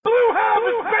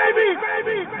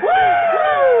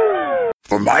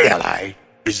For my ally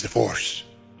is the Force.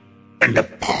 And a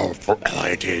powerful ally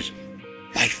it is.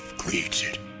 Life creates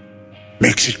it,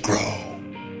 makes it grow.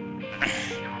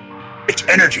 Its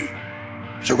energy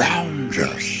surrounds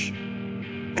us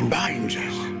and binds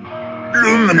us.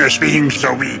 Luminous beings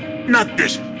so we, not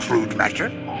this crude matter.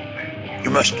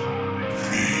 You must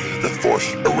feel the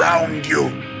Force around you.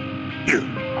 Here,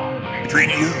 between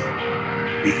you,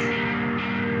 me,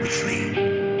 the tree,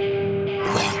 the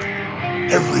rock,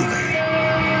 everywhere.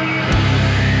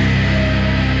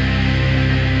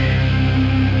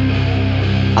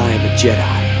 I am a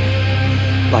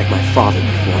Jedi, like my father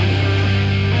before me.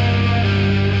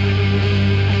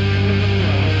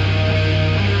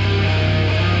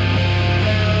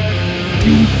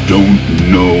 You don't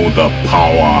know the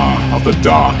power of the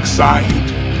dark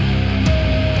side.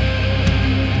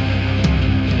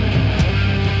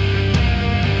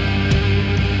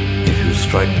 If you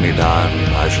strike me down,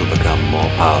 I shall become more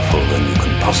powerful than you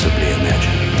can possibly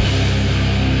imagine.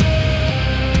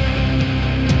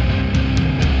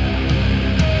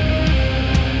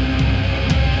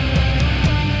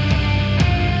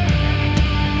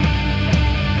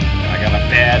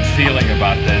 Bad feeling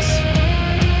about this.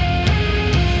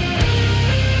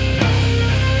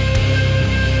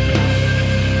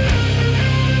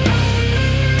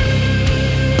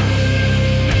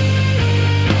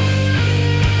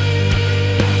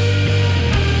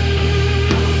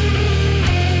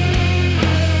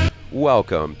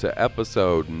 Welcome to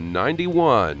episode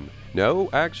 91. No,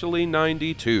 actually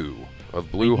 92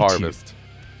 of Blue 92. Harvest,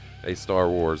 a Star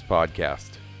Wars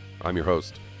podcast. I'm your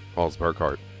host, Halls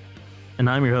Burkhart. And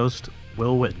I'm your host,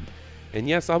 Will Witten. And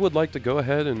yes, I would like to go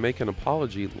ahead and make an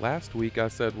apology. Last week I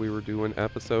said we were doing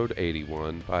episode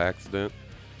 81 by accident.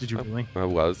 Did you really? I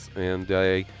was. And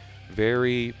a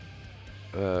very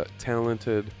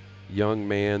talented young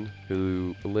man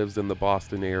who lives in the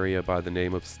Boston area by the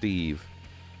name of Steve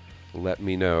let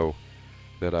me know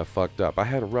that I fucked up. I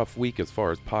had a rough week as far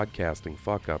as podcasting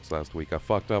fuck-ups last week. I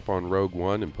fucked up on Rogue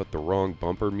One and put the wrong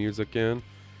bumper music in.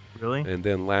 Really? And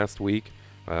then last week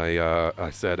I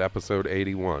said episode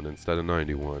 81 instead of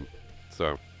 91.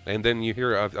 So, and then you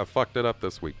hear I fucked it up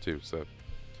this week too. So,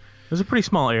 There's a pretty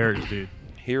small error, dude.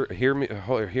 hear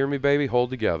me, baby. Hold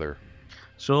together.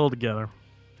 So hold together.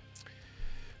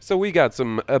 So we got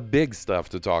some big stuff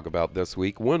to talk about this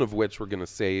week. One of which we're gonna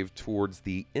save towards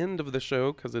the end of the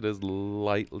show because it is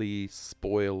lightly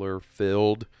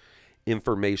spoiler-filled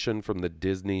information from the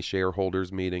Disney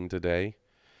shareholders meeting today.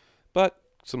 But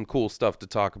some cool stuff to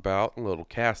talk about, a little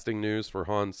casting news for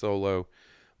Han Solo.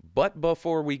 But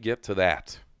before we get to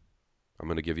that, I'm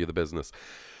going to give you the business.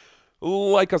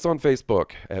 Like us on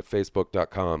Facebook at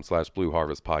facebook.com/Blue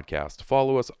Harvest Podcast.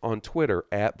 Follow us on Twitter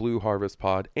at Blue Harvest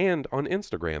Pod and on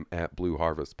Instagram at Blue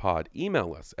Harvest Pod.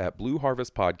 Email us at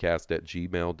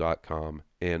blueharvestpodcast@gmail.com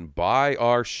and buy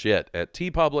our shit at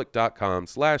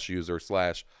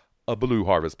tpublic.com/user/a Blue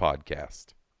Harvest Podcast.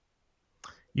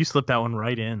 You slipped that one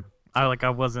right in. I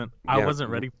wasn't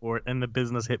ready for it, and the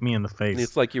business hit me in the face.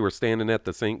 It's like you were standing at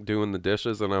the sink doing the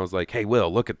dishes, and I was like, hey,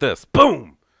 Will, look at this.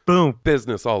 Boom! Boom!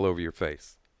 Business all over your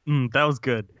face. That was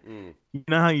good. You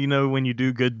know how you know when you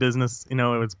do good business,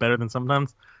 it's better than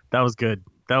sometimes? That was good.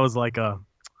 That was like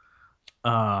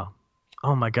oh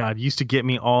my God, used to get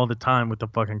me all the time with the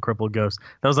fucking crippled ghost.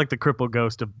 That was like the crippled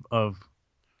ghost of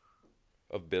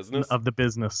business? Of the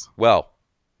business. Well,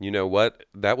 you know what?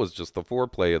 That was just the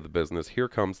foreplay of the business. Here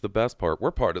comes the best part.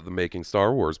 We're part of the Making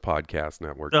Star Wars podcast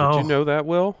network. Oh. Did you know that,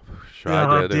 Will? Sure, Yeah,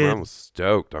 I did. I did. And I'm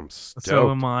stoked.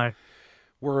 So am I.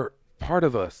 We're part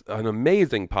of an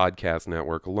amazing podcast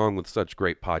network, along with such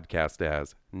great podcasts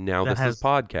as Now That This Is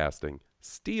Podcasting,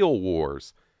 Steel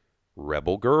Wars,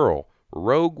 Rebel Girl,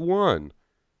 Rogue One,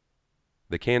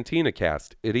 The Cantina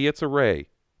Cast, Idiots Array,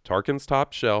 Tarkin's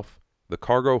Top Shelf, The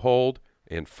Cargo Hold,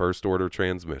 and First Order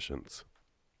Transmissions.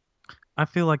 I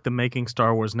feel like the Making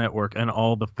Star Wars network and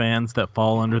all the fans that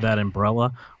fall under that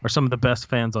umbrella are some of the best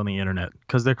fans on the internet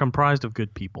because they're comprised of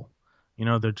good people.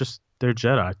 They're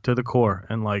Jedi to the core,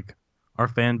 and like our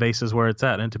fan base is where it's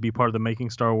at. And to be part of the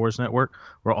Making Star Wars network,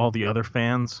 where all the other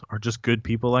fans are just good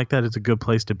people like that, it's a good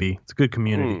place to be. It's a good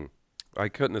community. I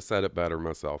couldn't have said it better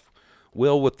myself.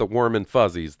 Will with the warm and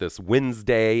fuzzies this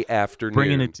Wednesday afternoon.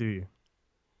 Bringing it to you.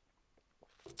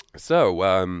 So,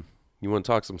 you want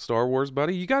to talk some Star Wars,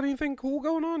 buddy? You got anything cool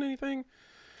going on?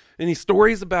 Any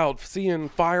stories about seeing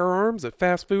firearms at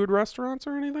fast food restaurants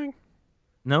or anything?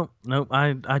 Nope.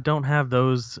 I don't have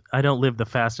those. I don't live the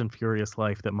fast and furious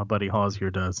life that my buddy Hawes here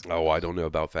does. Oh, I don't know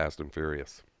about Fast and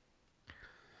Furious.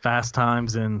 Fast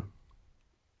Times in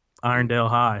Irondale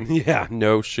High. Yeah,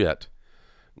 no shit.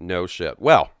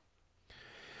 Well,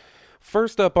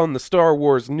 First up on the Star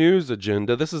Wars news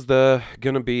agenda, this is going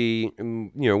to be,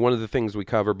 one of the things we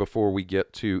cover before we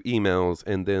get to emails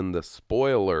and then the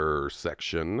spoiler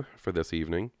section for this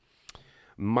evening.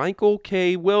 Michael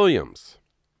K. Williams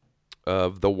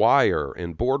of The Wire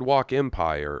and Boardwalk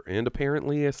Empire and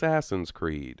apparently Assassin's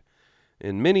Creed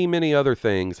and many, many other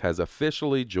things has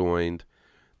officially joined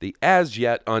the as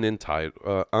yet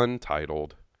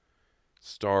untitled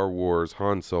Star Wars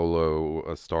Han Solo,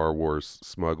 a Star Wars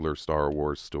smuggler, Star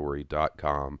Wars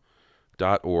story.com,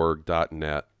 .org,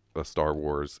 .net, a Star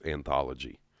Wars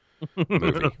anthology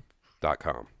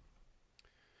movie.com.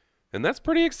 And that's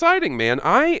pretty exciting, man.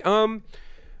 I am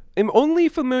only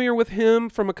familiar with him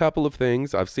from a couple of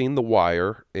things. I've seen The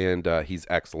Wire, and he's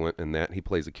excellent in that. He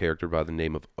plays a character by the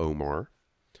name of Omar.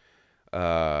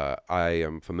 I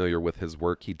am familiar with his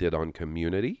work he did on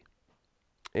Community.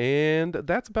 And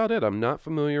that's about it. I'm not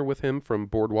familiar with him from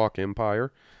Boardwalk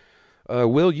Empire.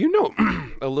 Will, you know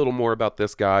a little more about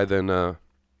this guy than I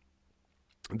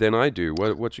do.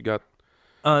 What you got?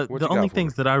 The only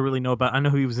things that I really know about, I know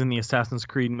he was in the Assassin's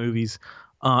Creed movies,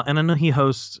 and I know he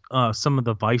hosts some of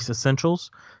the Vice Essentials.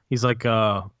 He's like,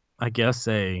 I guess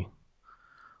a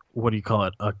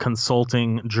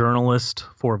consulting journalist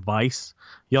for Vice.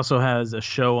 He also has a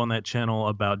show on that channel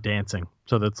about dancing.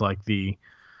 So that's like the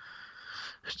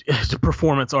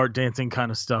performance art dancing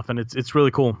kind of stuff, and it's really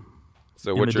cool.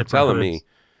 So what you're telling me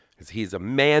is he's a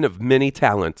man of many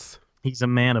talents. He's a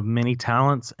man of many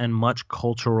talents and much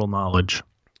cultural knowledge.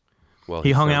 Well,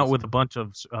 he hung out with a bunch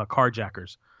of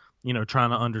carjackers, trying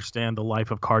to understand the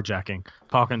life of carjacking,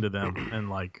 talking to them,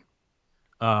 and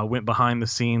went behind the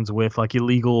scenes with like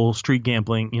illegal street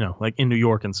gambling, like in New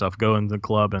York and stuff, going to the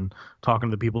club and talking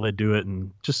to the people that do it,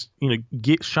 and just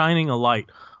shining a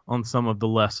light on some of the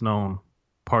less known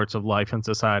parts of life and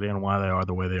society and why they are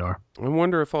the way they are. I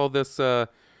wonder if all this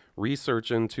research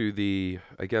into the,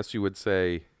 I guess you would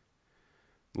say,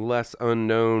 less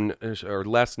unknown or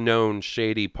less known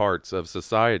shady parts of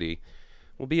society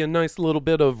will be a nice little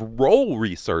bit of role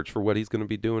research for what he's going to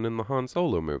be doing in the Han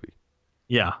Solo movie.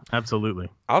 Yeah, absolutely.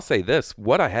 I'll say this,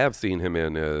 what I have seen him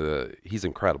in, he's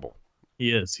incredible.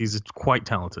 He is. He's quite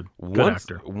talented. Good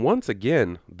actor. Once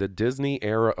again, the Disney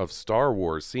era of Star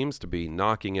Wars seems to be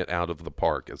knocking it out of the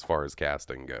park as far as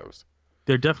casting goes.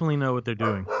 They definitely know what they're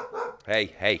doing.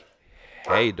 Hey,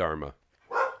 Dharma.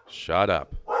 Shut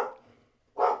up.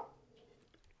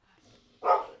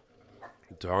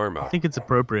 Dharma. I think it's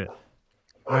appropriate.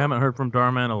 I haven't heard from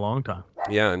Dharma in a long time.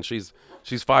 Yeah, and she's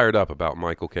fired up about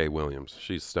Michael K. Williams.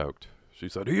 She's stoked. She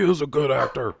said, he is a good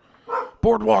actor.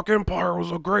 Boardwalk Empire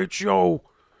was a great show.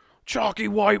 Chalky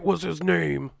White was his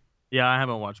name. Yeah, I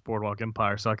haven't watched Boardwalk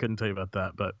Empire, so I couldn't tell you about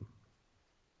that, but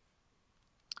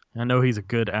I know he's a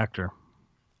good actor.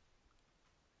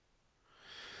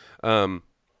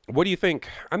 What do you think?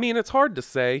 I mean, it's hard to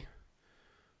say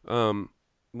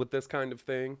with this kind of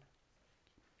thing.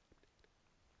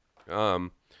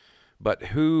 But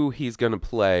who he's going to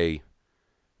play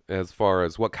as far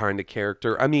as what kind of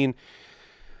character. I mean,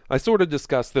 I sort of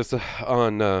discussed this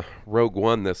on Rogue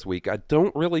One this week. I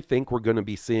don't really think we're going to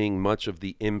be seeing much of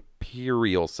the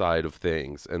Imperial side of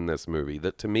things in this movie.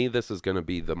 That to me, this is going to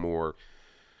be the more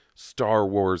Star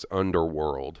Wars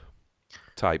underworld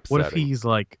type setting. What if he's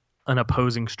like an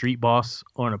opposing street boss,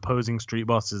 or an opposing street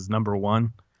boss is number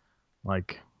one?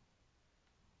 Like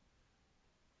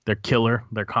their killer,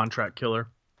 their contract killer,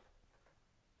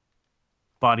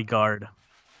 bodyguard.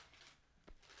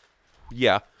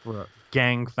 Yeah. Or a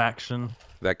gang faction.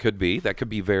 That could be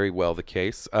very well the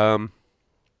case.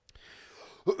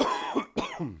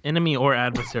 Enemy or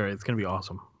adversary, it's going to be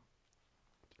awesome.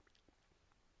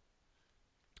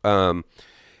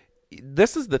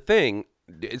 This is the thing.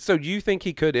 So do you think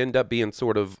he could end up being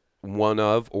sort of one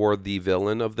of or the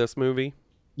villain of this movie?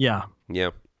 Yeah. Yeah.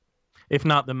 If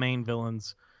not the main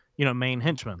villains, main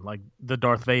henchman, like the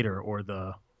Darth Vader or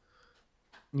the,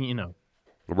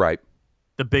 Right.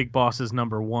 The big boss is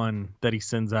number one that he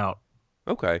sends out.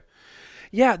 Okay.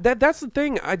 Yeah, that's the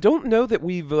thing. I don't know that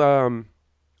we've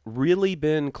really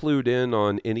been clued in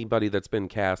on anybody that's been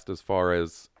cast as far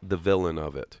as the villain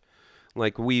of it.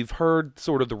 Like, we've heard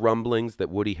sort of the rumblings that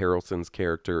Woody Harrelson's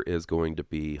character is going to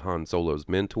be Han Solo's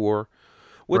mentor,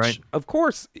 which, right. Of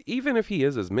course, even if he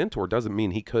is his mentor, doesn't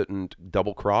mean he couldn't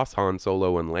double-cross Han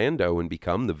Solo and Lando and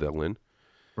become the villain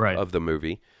of the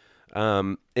movie.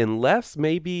 Unless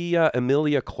maybe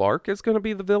Emilia Clarke is going to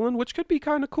be the villain, which could be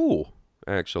kind of cool,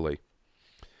 actually.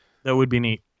 That would be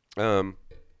neat.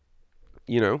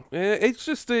 It's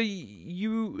just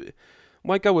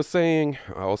like I was saying,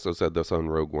 I also said this on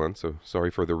Rogue One, so sorry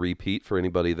for the repeat for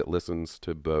anybody that listens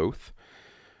to both.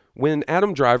 when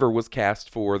Adam Driver was cast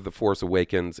for The Force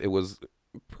Awakens, it was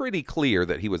pretty clear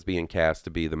that he was being cast to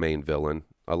be the main villain.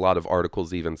 A lot of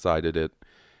articles even cited it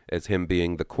as him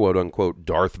being the quote-unquote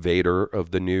Darth Vader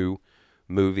of the new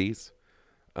movies.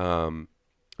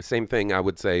 Same thing I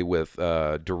would say with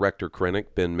director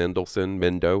Krennic, Ben Mendelsohn,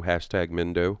 Mendo,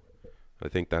 #Mendo. I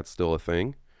think that's still a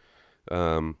thing.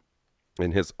 In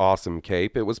his awesome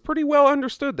cape, it was pretty well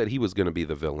understood that he was going to be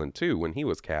the villain too when he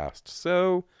was cast.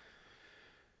 So,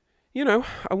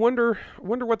 I wonder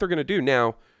what they're going to do.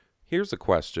 Now, here's a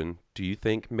question. Do you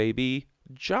think maybe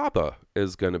Jabba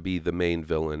is going to be the main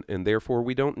villain and therefore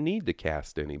we don't need to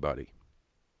cast anybody?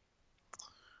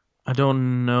 I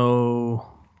don't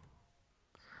know.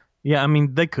 Yeah, I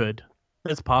mean, they could.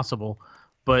 It's possible.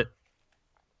 But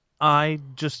I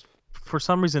just, for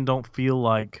some reason, don't feel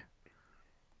like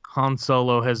Han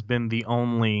Solo has been the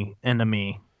only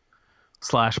enemy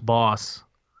 / boss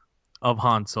of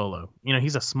Han Solo.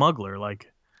 He's a smuggler.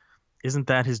 Like, isn't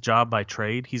that his job by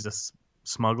trade? He's a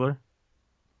smuggler.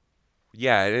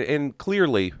 Yeah, and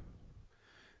clearly,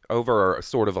 over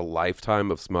sort of a lifetime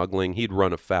of smuggling, he'd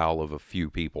run afoul of a few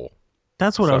people.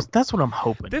 That's what I'm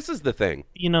hoping. This is the thing.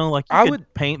 Like you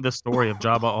could paint the story of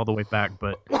Jabba all the way back,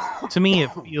 but to me, it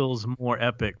feels more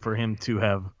epic for him to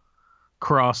have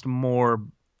crossed more,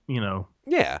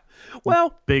 Yeah.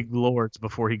 Well, big lords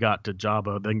before he got to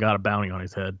Jabba, then got a bounty on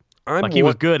his head. He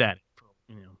was good at it.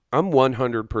 I'm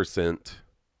 100%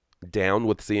 down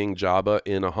with seeing Jabba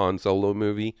in a Han Solo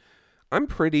movie. I'm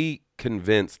pretty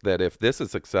convinced that if this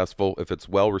is successful, if it's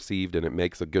well received and it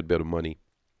makes a good bit of money,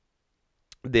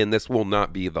 then this will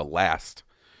not be the last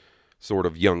sort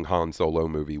of young Han Solo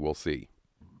movie we'll see.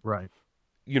 Right.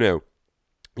 You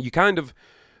kind of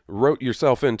wrote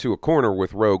yourself into a corner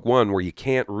with Rogue One where you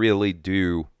can't really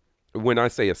do, when I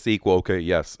say a sequel, okay,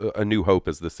 yes, A New Hope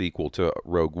is the sequel to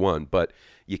Rogue One, but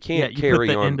you can't carry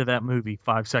put the on end of that movie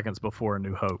 5 seconds before A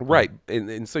New Hope. Right.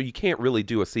 And so you can't really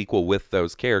do a sequel with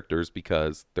those characters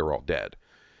because they're all dead.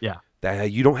 Yeah.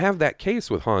 You don't have that case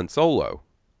with Han Solo.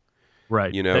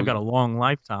 Right. They've got a long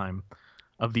lifetime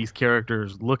of these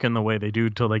characters looking the way they do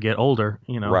till they get older,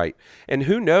 Right. And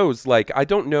who knows, I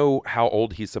don't know how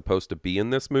old he's supposed to be in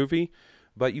this movie,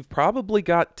 but you've probably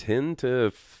got 10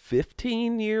 to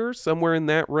 15 years, somewhere in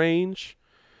that range,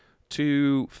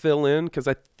 to fill in, because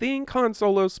I think Han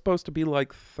Solo's supposed to be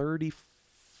 35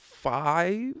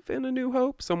 in A New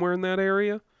Hope, somewhere in that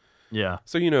area. Yeah.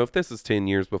 So, if this is 10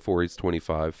 years before he's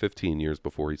 25, 15 years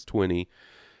before he's 20,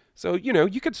 so,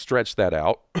 you could stretch that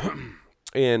out.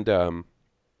 And,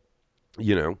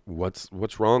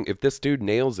 what's wrong? If this dude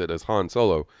nails it as Han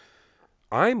Solo,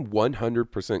 I'm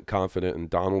 100% confident in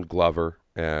Donald Glover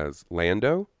as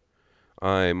Lando.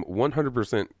 I'm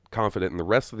 100% confident in the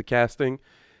rest of the casting.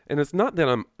 And it's not that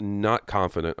I'm not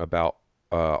confident about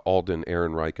Alden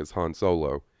Ehrenreich as Han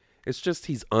Solo. It's just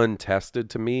he's untested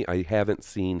to me. I haven't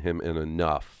seen him in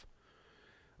enough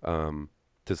to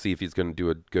see if he's going to do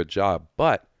a good job.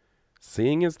 But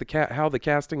seeing as how the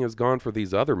casting has gone for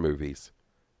these other movies,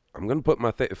 I'm going to put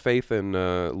my faith in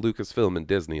Lucasfilm and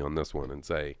Disney on this one and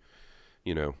say,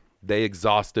 they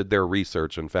exhausted their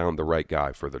research and found the right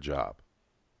guy for the job.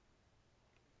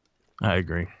 I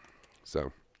agree.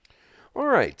 So, all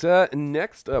right.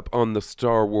 Next up on the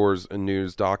Star Wars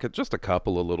news docket, just a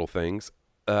couple of little things.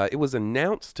 It was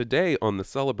announced today on the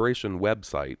Celebration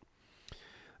website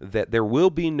that there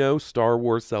will be no Star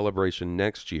Wars Celebration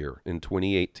next year in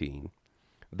 2018.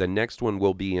 The next one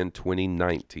will be in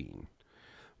 2019,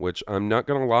 which I'm not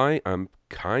going to lie, I'm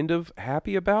kind of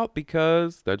happy about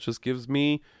because that just gives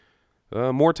me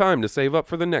more time to save up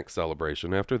for the next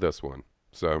celebration after this one.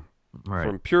 So,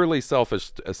 from purely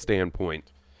selfish a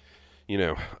standpoint,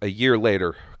 a year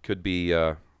later could be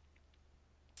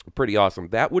pretty awesome.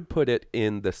 That would put it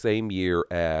in the same year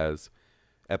as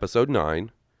Episode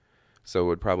 9. So it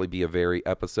would probably be a very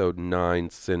Episode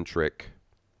 9-centric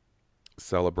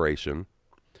celebration.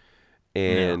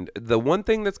 And the one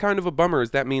thing that's kind of a bummer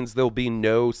is that means there'll be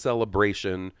no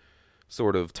celebration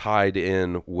sort of tied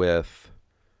in with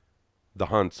the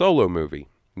Han Solo movie.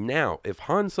 Now, if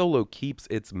Han Solo keeps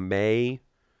its May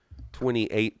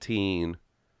 2018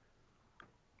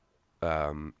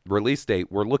 release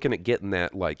date, we're looking at getting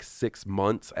that 6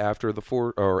 months after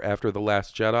after The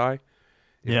Last Jedi.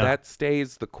 If that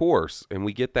stays the course and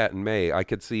we get that in May, I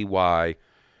could see why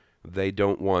they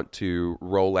don't want to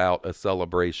roll out a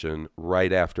celebration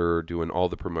right after doing all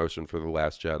the promotion for The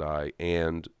Last Jedi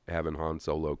and having Han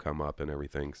Solo come up and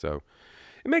everything. So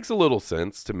it makes a little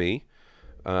sense to me.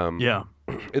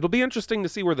 It'll be interesting to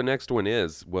see where the next one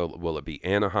is. Will it be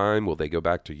Anaheim? Will they go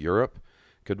back to Europe?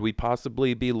 Could we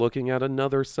possibly be looking at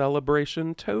another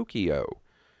Celebration Tokyo?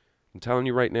 I'm telling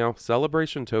you right now,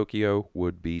 Celebration Tokyo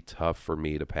would be tough for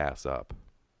me to pass up.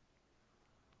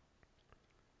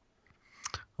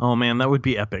 Oh man, that would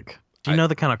be epic. Do you know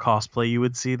the kind of cosplay you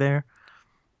would see there?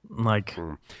 Like,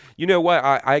 you know what?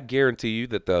 I guarantee you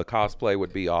that the cosplay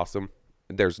would be awesome.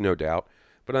 There's no doubt.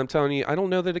 But I'm telling you, I don't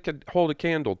know that it could hold a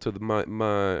candle to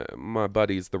my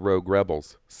buddies, the Rogue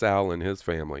Rebels, Sal and his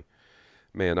family.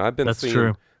 Man, I've been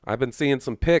seeing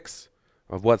some pics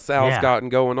of what Sal's gotten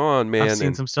going on, man. I've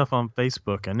seen some stuff on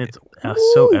Facebook, and it's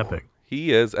so epic.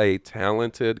 He is a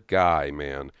talented guy,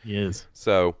 man. He is.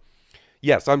 So,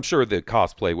 yes, I'm sure the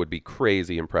cosplay would be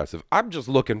crazy impressive. I'm just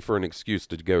looking for an excuse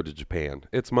to go to Japan.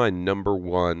 It's my number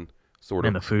one sort of...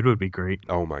 And the food would be great.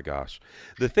 Oh, my gosh.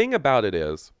 The thing about it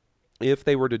is, if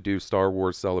they were to do Star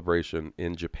Wars Celebration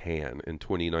in Japan in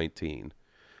 2019,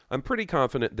 I'm pretty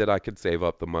confident that I could save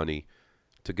up the money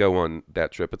to go on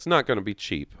that trip. It's not going to be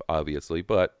cheap, obviously,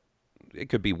 but it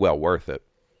could be well worth it.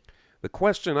 The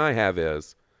question I have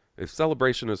is, if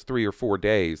Celebration is 3 or 4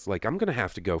 days, like, I'm going to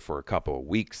have to go for a couple of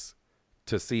weeks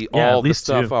to see all the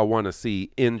stuff I want to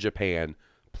see in Japan,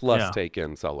 plus take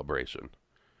in Celebration.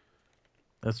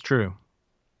 That's true.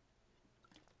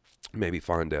 Maybe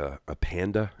find a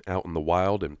panda out in the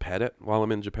wild and pet it while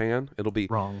I'm in Japan. It'll be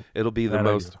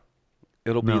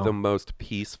the most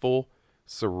peaceful,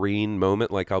 serene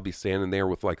moment. Like, I'll be standing there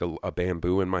with like a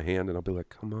bamboo in my hand, and I'll be like,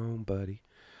 "Come on, buddy.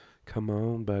 Come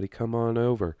on, buddy. Come on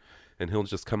over." And he'll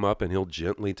just come up and he'll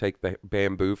gently take the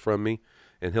bamboo from me,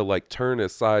 and he'll like turn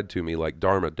his side to me like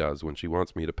Dharma does when she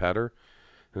wants me to pet her,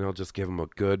 and I'll just give him a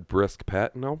good brisk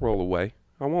pet, and I'll roll away.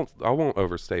 I won't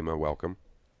overstay my welcome.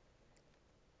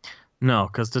 No,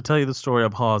 because to tell you the story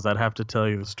of Hawes, I'd have to tell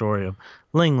you the story of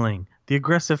Ling Ling, the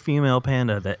aggressive female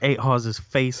panda that ate Hawes'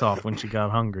 face off when she got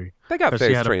hungry. They got face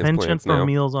she had transplants a penchant now. for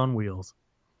Meals on Wheels.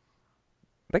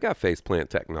 They got face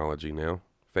plant technology now.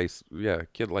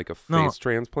 Get like a face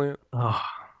transplant. Oh,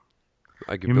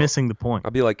 you're missing the point.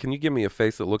 I'd be like, can you give me a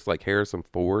face that looks like Harrison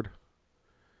Ford?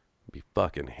 Be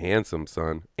fucking handsome,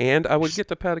 son. And I would get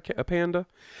to pet a panda.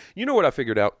 You know what I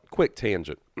figured out? Quick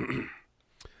tangent.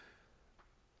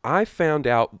 I found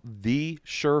out the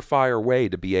surefire way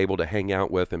to be able to hang out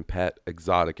with and pet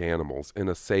exotic animals in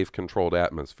a safe, controlled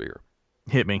atmosphere.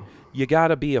 Hit me. You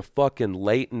gotta be a fucking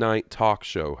late night talk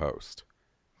show host.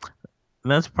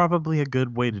 That's probably a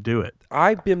good way to do it.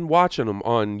 I've been watching them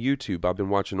on YouTube. I've been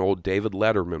watching old David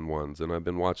Letterman ones, and I've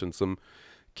been watching some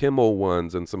Kimmel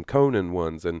ones and some Conan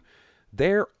ones, and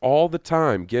they're all the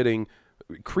time getting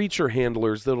creature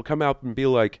handlers that'll come out and be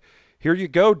like, "Here you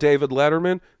go, David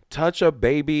Letterman. Touch a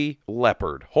baby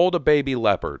leopard. Hold a baby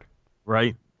leopard."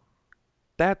 Right.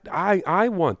 That I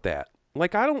want that.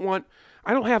 Like, I don't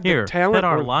have the talent. Pet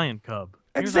our lion cub.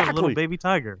 Here's our little baby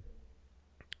tiger.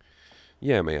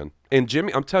 Yeah, man. And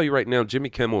Jimmy, I'm telling you right now, Jimmy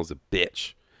Kimmel is a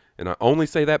bitch. And I only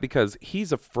say that because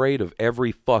he's afraid of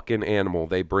every fucking animal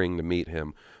they bring to meet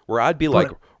him. Where I'd be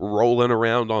like rolling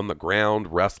around on the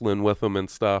ground, wrestling with them and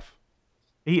stuff.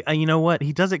 You know what?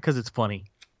 He does it because it's funny.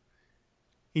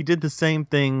 He did the same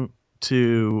thing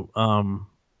to,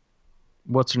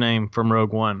 what's her name from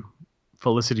Rogue One?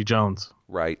 Felicity Jones.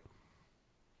 Right.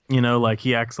 You know, like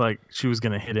he acts like she was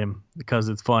going to hit him because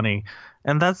it's funny.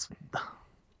 And that's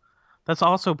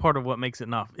also part of what makes it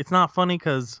it's not funny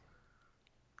because,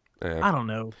 I don't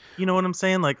know. You know what I'm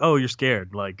saying? Like, oh, you're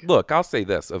scared. Like, look, I'll say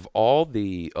this. Of all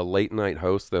the late night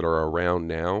hosts that are around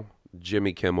now,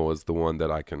 Jimmy Kimmel is the one that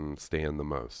I can stand the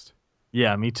most.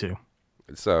 Yeah, me too.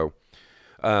 So...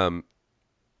 I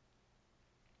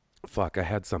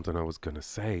had something I was going to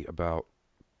say about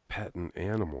petting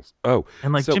animals. Oh,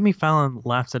 and like Jimmy Fallon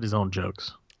laughs at his own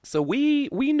jokes. So we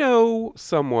know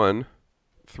someone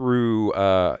through,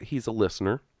 he's a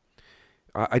listener.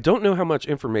 I don't know how much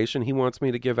information he wants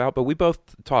me to give out, but we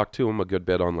both talk to him a good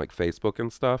bit on like Facebook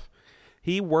and stuff.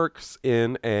 He works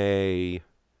in a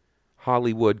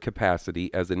Hollywood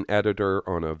capacity as an editor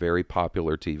on a very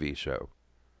popular TV show.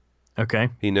 Okay.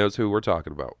 He knows who we're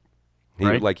talking about.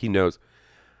 He knows.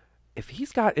 If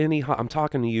he's got any, I'm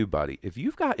talking to you, buddy. If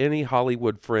you've got any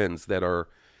Hollywood friends that are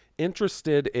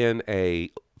interested in a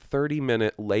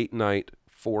 30-minute late night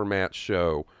format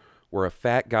show where a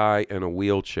fat guy in a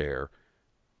wheelchair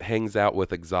hangs out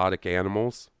with exotic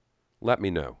animals, let me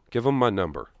know. Give him my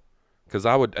number. Because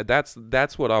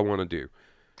that's what I want to do.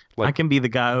 Like, I can be the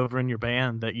guy over in your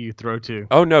band that you throw to.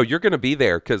 Oh, no, you're going to be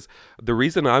there because the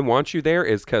reason I want you there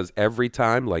is because every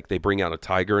time like they bring out a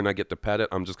tiger and I get to pet it,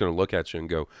 I'm just going to look at you and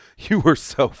go, "You were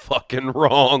so fucking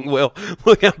wrong, Will.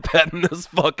 Look, I'm petting this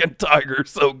fucking tiger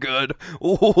so good.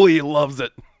 Oh, he loves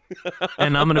it."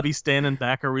 And I'm going to be standing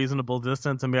back a reasonable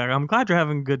distance and be like, "I'm glad you're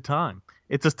having a good time.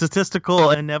 It's a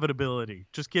statistical inevitability.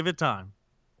 Just give it time."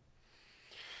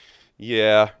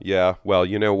 Yeah. Well,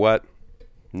 you know what?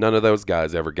 None of those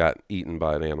guys ever got eaten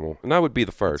by an animal, and I would be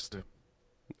the first.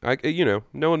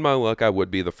 Knowing my luck, I would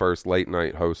be the first late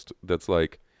night host that's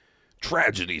like,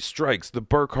 tragedy strikes the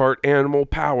Burkhart Animal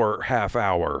Power half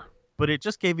hour. But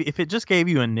if it just gave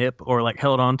you a nip or like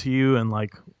held on to you and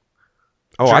like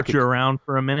I jerked you around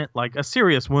for a minute, like a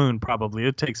serious wound, probably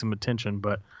it'd take some attention,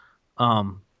 but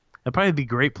it'd probably be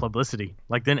great publicity.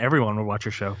 Like then everyone would watch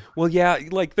your show. Well, yeah,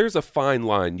 like there's a fine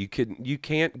line. You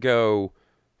can't go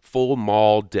full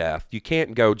maul death. You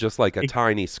can't go just like a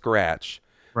tiny scratch.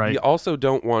 Right. You also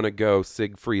don't want to go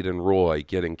Siegfried and Roy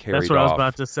getting carried off. That's what I was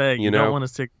about to say. You know? don't want to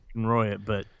Siegfried and Roy it,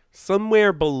 but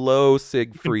somewhere below you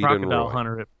Siegfried can and crocodile Roy.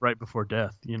 hunter it right before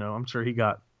death. I'm sure he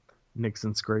got nicks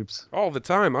and scrapes. All the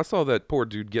time. I saw that poor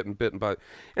dude getting bitten by.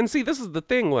 And see, this is the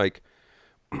thing. Like,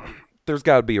 there's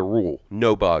got to be a rule.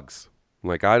 No bugs.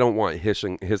 Like, I don't want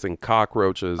hissing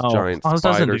cockroaches, giant Oz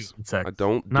doesn't do spiders. insects. I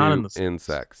don't Not do in the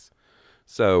insects.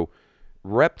 So,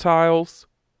 reptiles,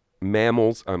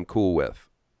 mammals, I'm cool with.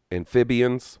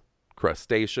 Amphibians,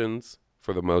 crustaceans,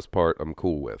 for the most part, I'm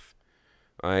cool with.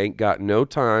 I ain't got no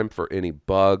time for any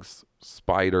bugs,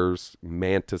 spiders,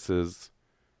 mantises,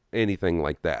 anything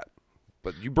like that.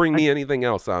 But you bring me anything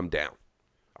else, I'm down.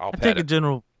 I'll pet it.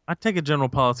 I take a general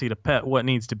policy to pet what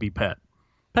needs to be pet.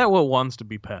 Pet what wants to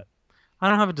be pet. I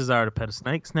don't have a desire to pet a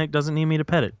snake. Snake doesn't need me to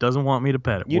pet it. Doesn't want me to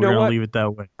pet it. You We're know gonna what? leave it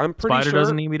that way. I'm pretty Spider sure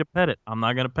doesn't need me to pet it. I'm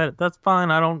not gonna pet it. That's fine.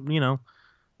 I don't.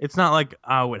 It's not like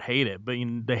I would hate it, but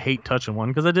they hate touching one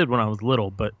because I did when I was little.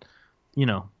 But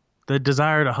the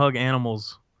desire to hug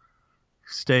animals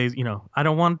stays. I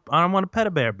don't want to pet a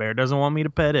bear. Bear doesn't want me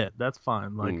to pet it. That's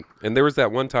fine. Like, and there was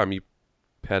that one time you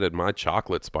petted my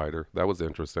chocolate spider. That was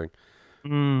interesting.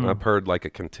 I purred like a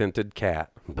contented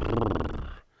cat.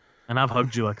 and I've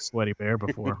hugged you like a sweaty bear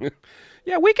before.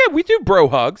 Yeah, we do bro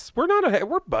hugs. We're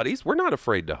buddies. We're not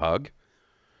afraid to hug.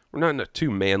 We're not too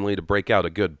manly to break out a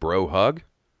good bro hug.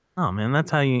 Oh man,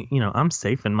 that's how I'm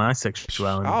safe in my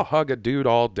sexuality. I'll hug a dude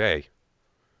all day.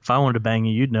 If I wanted to bang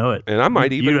you, you'd know it. And I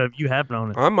might you have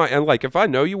known it. I might, and like if I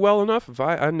know you well enough, if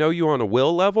I know you on a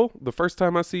will level, the first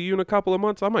time I see you in a couple of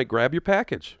months, I might grab your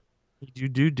package. You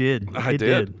did. I It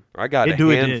did. I got a It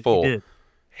did. handful. It did.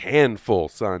 Handful,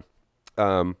 son.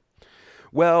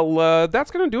 Well, that's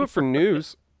gonna do it for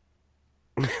news.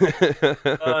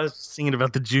 I was thinking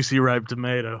about the juicy ripe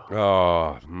tomato.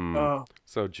 Oh,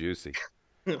 so juicy.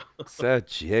 So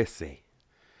juicy.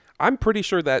 I'm pretty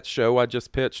sure that show I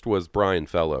just pitched was Brian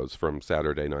Fellows from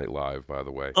Saturday Night Live, by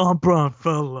the way. Oh, Brian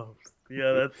Fellows.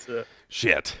 Yeah, that's it.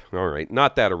 Shit. All right.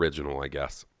 Not that original, I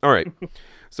guess. All right.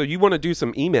 So you want to do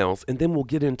some emails, and then we'll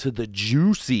get into the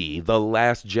juicy The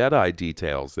Last Jedi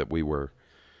details that we were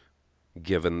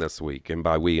given this week. And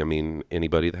by we, I mean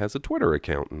anybody that has a Twitter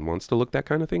account and wants to look that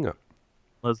kind of thing up.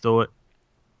 Let's do it.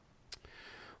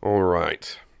 All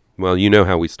right. Well, you know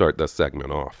how we start this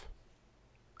segment off.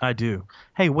 I do.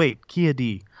 Hey, wait, Kia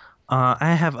D.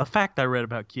 I have a fact I read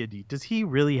about Kia D. Does he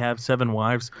really have 7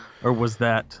 wives, or was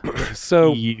that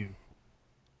So, you?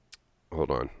 Hold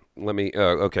on. Let me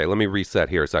reset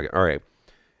here a second. All right.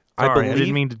 Sorry, I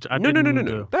didn't mean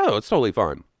to. No, it's totally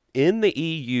fine. In the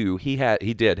EU, he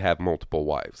did have multiple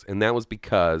wives, and that was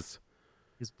because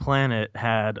his planet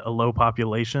had a low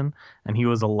population, and he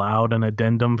was allowed an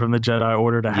addendum from the Jedi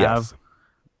Order to have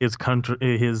his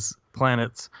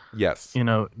planets. Yes.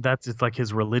 It's like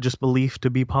his religious belief to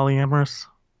be polyamorous.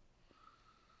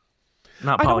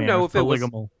 Not polyamorous, I don't know if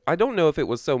polygamous. I don't know if it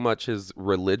was so much his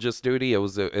religious duty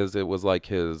as it was like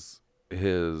his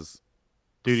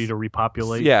duty to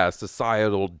repopulate. Yeah,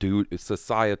 societal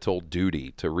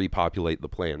duty to repopulate the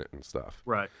planet and stuff.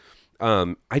 Right.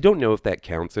 I don't know if that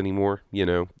counts anymore.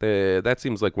 That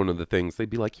seems like one of the things they'd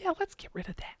be like, yeah, let's get rid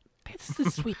of that.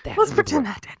 Let's sweep that. Let's pretend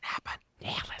that didn't happen.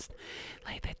 Yeah, let's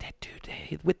like that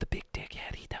dude with the big dick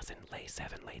head. He doesn't lay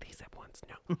 7 ladies at once.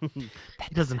 No, he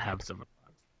doesn't have 7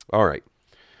 wives. All right.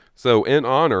 So in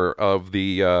honor of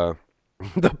the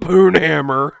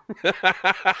Poonhammer,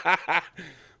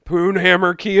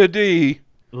 Poonhammer Kia D,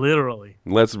 literally,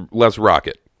 let's rock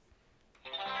it.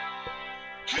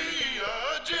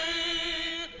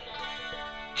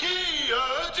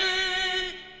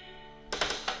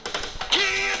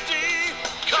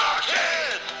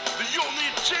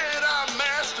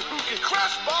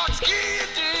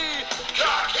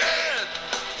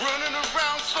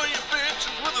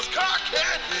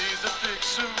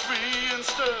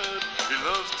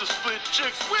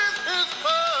 Chicks with his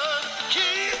bud,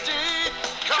 Kitty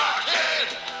Cockhead,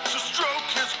 to stroke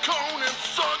his cone and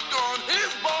suck on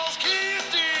his balls,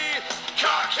 Kitty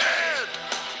Cockhead.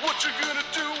 What you gonna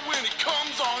do when he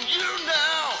comes on you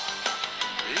now?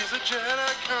 He's a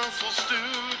Jedi Council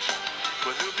stooge.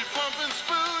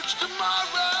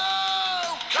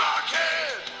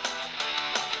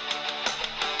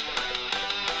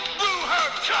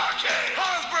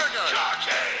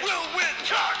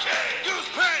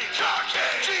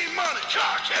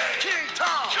 Cockhead. King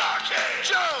Tom. Cockhead.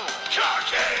 Joe.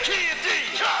 Cockhead. Kid D.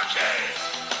 Cockhead.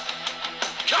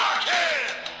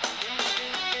 Cockhead.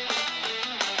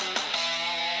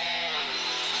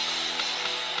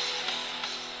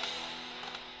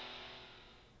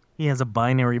 He has a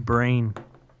binary brain.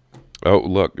 Oh,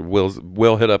 look,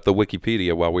 Will hit up the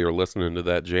Wikipedia while we were listening to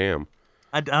that jam.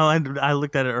 I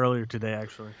looked at it earlier today,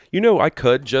 actually. You know, I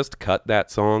could just cut that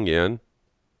song in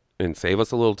and save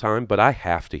us a little time, but I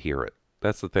have to hear it.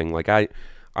 That's the thing. Like, I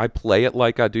play it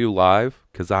like I do live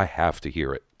because I have to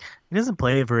hear it. He doesn't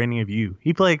play it for any of you.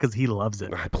 He plays it because he loves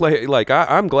it. I play it like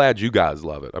I'm glad you guys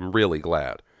love it. I'm really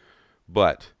glad.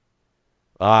 But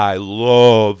I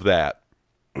love that.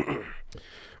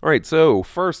 All right, so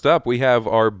first up, we have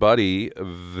our buddy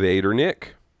Vader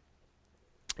Nick.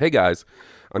 Hey, guys.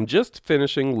 I'm just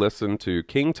finishing listening to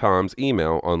King Tom's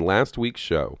email on last week's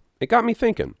show. It got me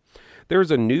thinking.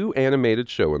 There's a new animated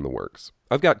show in the works.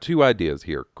 I've got 2 ideas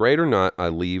here. Great or not, I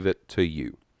leave it to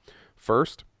you.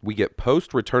 First, we get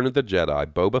post-Return of the Jedi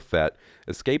Boba Fett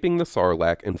escaping the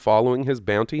Sarlacc and following his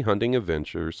bounty hunting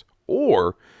adventures,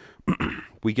 or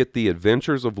we get the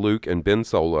adventures of Luke and Ben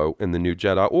Solo in the New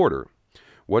Jedi Order.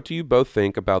 What do you both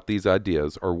think about these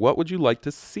ideas, or what would you like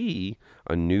to see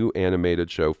a new animated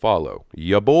show follow?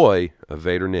 Ya boy,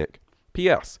 Vader Nick.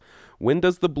 P.S. When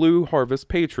does the Blue Harvest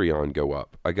Patreon go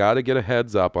up? I gotta get a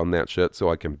heads up on that shit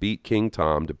so I can beat King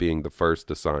Tom to being the first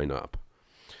to sign up.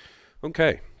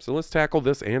 Okay, so let's tackle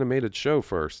this animated show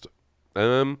first.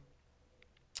 This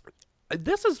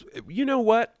is, you know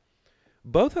what?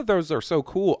 Both of those are so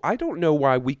cool. I don't know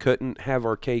why we couldn't have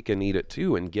our cake and eat it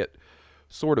too and get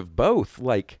sort of both.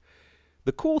 Like,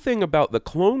 the cool thing about the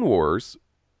Clone Wars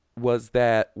was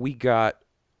that we got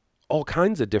all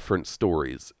kinds of different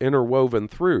stories interwoven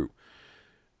through.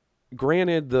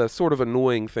 Granted, the sort of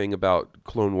annoying thing about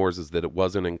Clone Wars is that it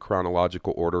wasn't in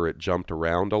chronological order. It jumped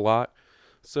around a lot.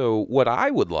 So what I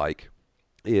would like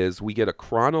is we get a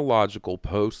chronological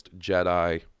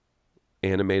post-Jedi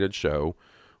animated show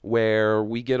where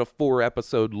we get a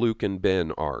 4-episode Luke and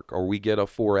Ben arc, or we get a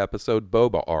 4-episode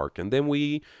Boba arc, and then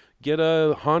we get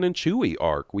a Han and Chewie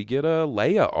arc, we get a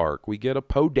Leia arc, we get a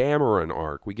Poe Dameron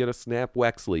arc, we get a Snap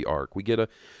Wexley arc, we get a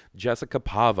Jessica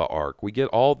Pava arc, we get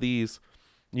all these,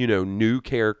 you know, new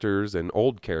characters and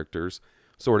old characters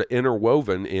sort of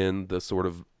interwoven in the sort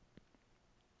of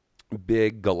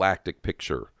big galactic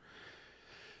picture.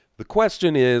 The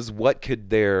question is, what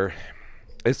could their...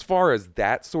 As far as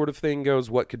that sort of thing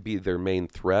goes, what could be their main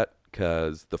threat?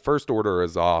 Because the First Order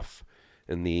is off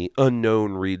and the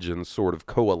unknown regions sort of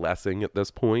coalescing at this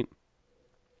point.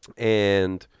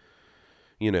 And,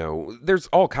 you know, there's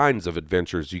all kinds of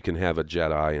adventures you can have a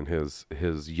Jedi and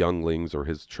his younglings or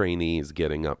his trainees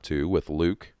getting up to with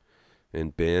Luke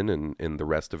and Ben and the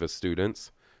rest of his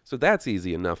students. So that's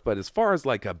easy enough. But as far as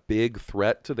like a big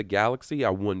threat to the galaxy,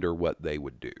 I wonder what they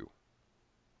would do.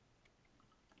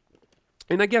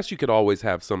 And I guess you could always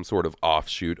have some sort of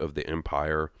offshoot of the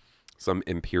Empire, some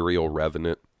Imperial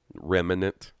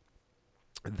remnant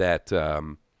that,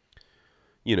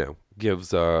 you know,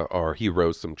 gives our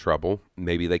heroes some trouble.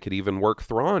 Maybe they could even work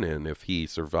Thrawn in if he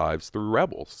survives through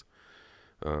Rebels.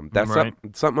 That's right.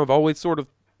 something I've always sort of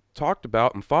talked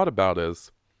about and thought about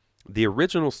is the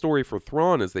original story for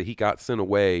Thrawn is that he got sent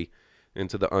away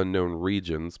into the unknown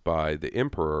regions by the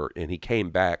Emperor, and he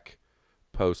came back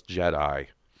post-Jedi.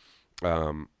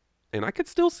 And I could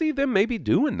still see them maybe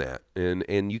doing that.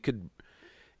 And you could,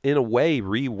 in a way,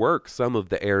 rework some of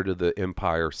the Heir to the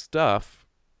Empire stuff,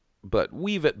 but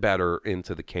weave it better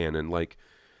into the canon. Like,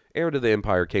 Heir to the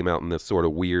Empire came out in this sort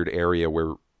of weird area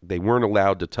where they weren't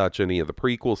allowed to touch any of the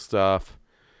prequel stuff,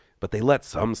 but they let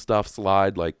some stuff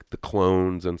slide, like the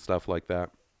clones and stuff like that.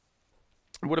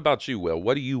 What about you, Will?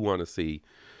 What do you want to see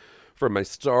from a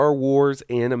Star Wars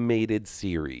animated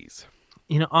series?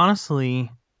 You know, honestly,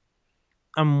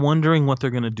 I'm wondering what they're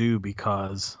going to do,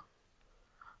 because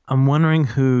I'm wondering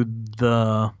who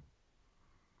the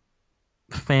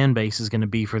fan base is going to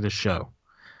be for the show.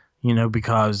 You know,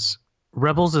 because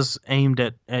Rebels is aimed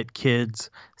at kids.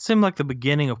 It seemed like the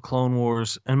beginning of Clone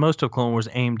Wars and most of Clone Wars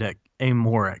aim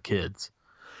more at kids.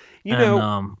 You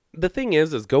know, the thing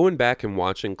is going back and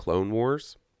watching Clone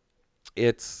Wars,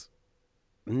 it's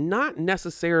not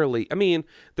necessarily, I mean,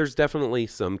 there's definitely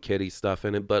some kiddie stuff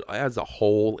in it, but as a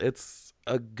whole, it's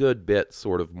a good bit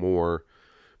sort of more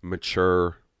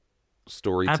mature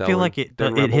storytelling. I feel like it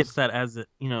hits that as it,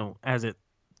 you know, as it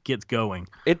gets going.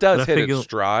 It does hit its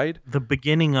stride. The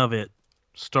beginning of it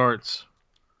starts,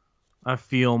 I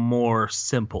feel, more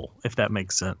simple, if that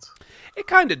makes sense. It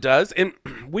kind of does. And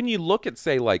when you look at,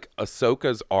 say, like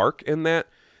Ahsoka's arc in that,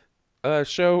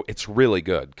 show, it's really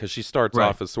good because she starts Right.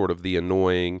 off as sort of the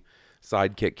annoying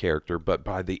sidekick character, but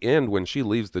by the end, when she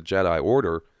leaves the Jedi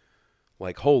Order,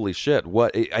 like, holy shit,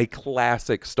 what a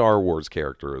classic Star Wars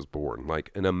character is born.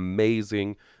 Like, an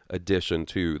amazing addition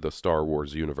to the Star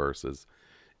Wars universe is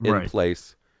in Right.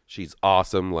 place. She's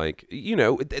awesome. Like,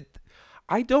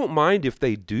 I don't mind if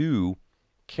they do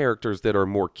characters that are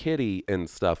more kiddie and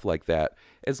stuff like that,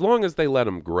 as long as they let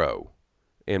them grow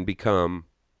and become,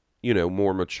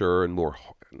 more mature and more,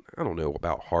 I don't know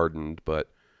about hardened, but,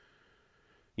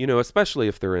 especially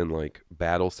if they're in, like,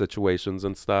 battle situations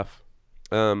and stuff.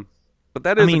 But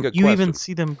that is a good you question. even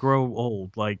see them grow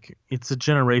old. Like, it's a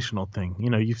generational thing.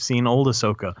 You've seen old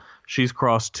Ahsoka. She's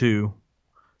crossed 2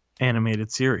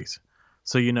 animated series.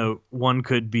 So, one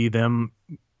could be them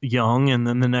young, and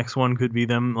then the next one could be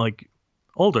them, like,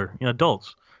 older,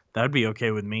 adults. That'd be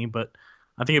okay with me, but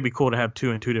I think it'd be cool to have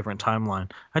 2 in 2 different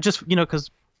timeline. I just,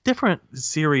 because different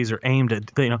series are aimed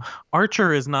at,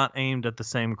 Archer is not aimed at the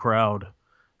same crowd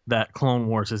that Clone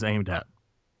Wars is aimed at.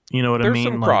 You know what I There's mean?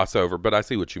 some crossover, but I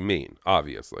see what you mean,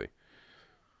 obviously.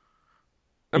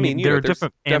 I mean, there are there's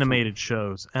different animated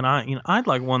shows, and I'd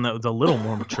like one that was a little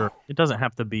more mature. It doesn't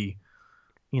have to be,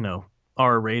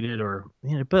 R-rated or,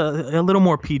 but a little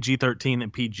more PG-13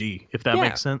 than PG, if that Yeah.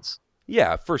 makes sense.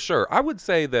 Yeah, for sure. I would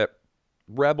say that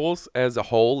Rebels as a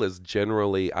whole is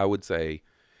generally, I would say,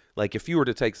 like, if you were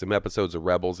to take some episodes of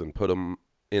Rebels and put them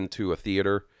into a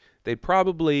theater, they'd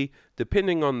probably,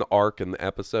 depending on the arc and the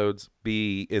episodes,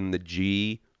 be in the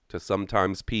G to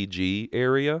sometimes PG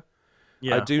area.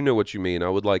 Yeah. I do know what you mean. I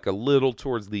would like a little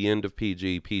towards the end of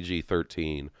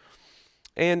PG-13.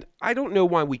 And I don't know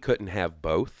why we couldn't have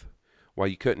both. Why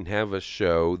you couldn't have a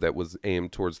show that was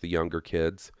aimed towards the younger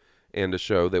kids and a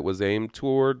show that was aimed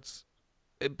towards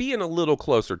being a little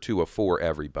closer to a for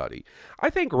everybody. I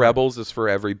think Rebels is for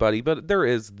everybody, but there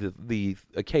is the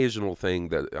occasional thing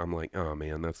that I'm like, oh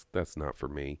man, that's not for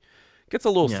me. Gets a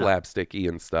little slapsticky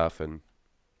and stuff, and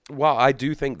while I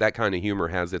do think that kind of humor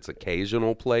has its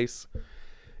occasional place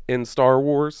in Star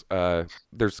Wars,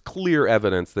 there's clear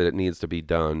evidence that it needs to be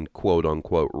done, quote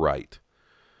unquote, right.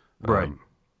 Right.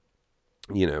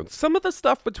 Some of the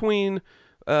stuff between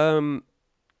C-3PO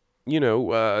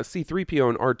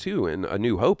and R2 in A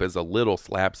New Hope is a little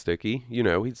slapsticky.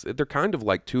 They're kind of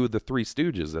like 2 of the 3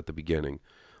 Stooges at the beginning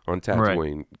on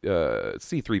Tatooine. Right.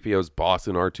 C-3PO's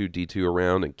bossing R2-D2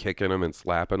 around and kicking him and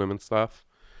slapping him and stuff.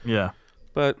 Yeah.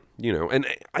 But, and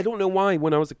I don't know why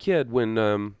when I was a kid, when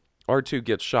R2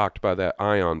 gets shocked by that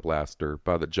ion blaster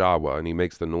by the Jawa and he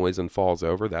makes the noise and falls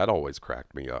over, that always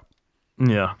cracked me up.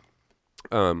 Yeah.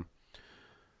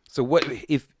 So what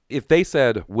if they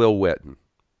said, Will Wheaton,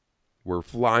 we're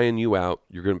flying you out,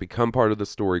 you're going to become part of the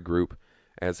story group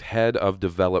as head of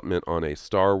development on a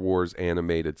Star Wars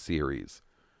animated series.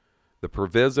 The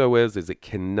proviso is it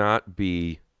cannot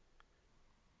be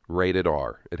rated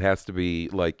R. It has to be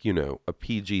like, a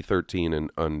PG-13 and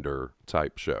under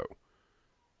type show.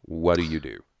 What do you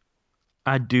do?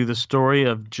 I'd do the story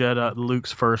of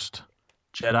Luke's first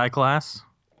Jedi class.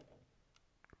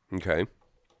 Okay.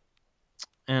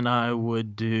 And I'd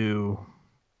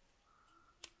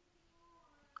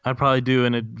probably do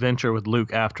an adventure with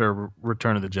Luke after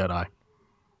Return of the Jedi.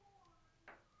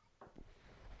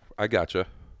 I gotcha.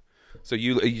 So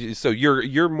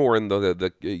you're more in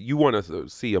the you want to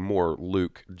see a more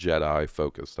Luke Jedi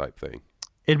focused type thing.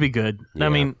 It'd be good. Yeah.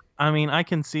 I mean, I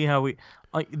can see how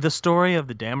the story of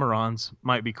the Damerons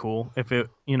might be cool if it,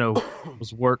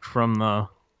 was worked from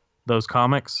those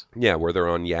comics. Yeah, where they're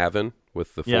on Yavin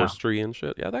with the Force tree and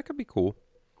shit. Yeah, that could be cool.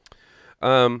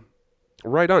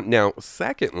 Right on. Now,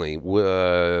 secondly,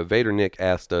 Vader Nick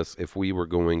asked us if we were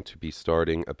going to be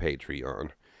starting a Patreon.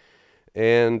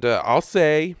 And I'll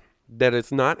say that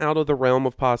it's not out of the realm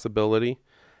of possibility.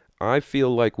 I feel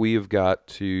like we've got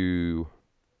to,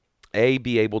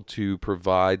 be able to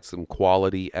provide some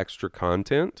quality extra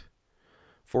content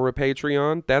for a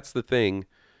Patreon. That's the thing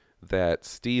that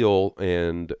Steele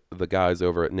and the guys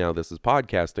over at Now This Is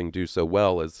Podcasting do so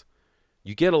well, is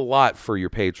you get a lot for your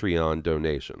Patreon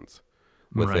donations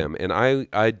with them. And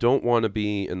I don't want to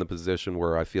be in the position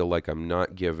where I feel like I'm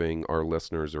not giving our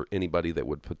listeners or anybody that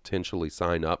would potentially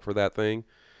sign up for that thing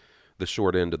the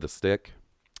short end of the stick.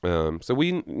 So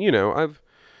I've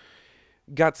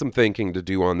got some thinking to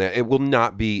do on that. It will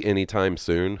not be anytime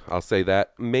soon. I'll say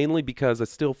that, mainly because I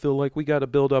still feel like we got to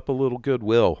build up a little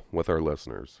goodwill with our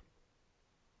listeners.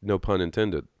 No pun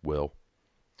intended, Will.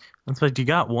 That's like, you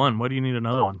got one. What do you need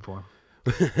another one for?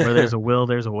 Where there's a will,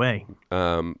 there's a way.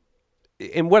 And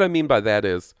what I mean by that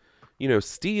is,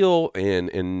 Steele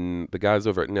and the guys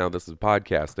over at Now This Is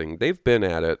Podcasting, they've been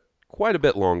at it quite a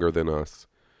bit longer than us.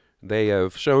 They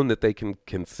have shown that they can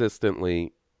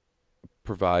consistently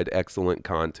provide excellent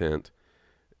content,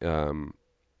 and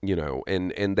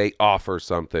they offer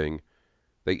something.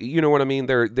 You know what I mean?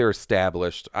 They're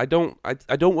established. I don't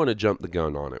want to jump the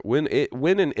gun on it. When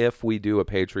and if we do a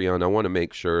Patreon, I want to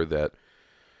make sure that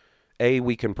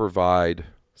we can provide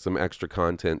some extra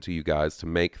content to you guys to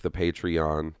make the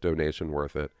Patreon donation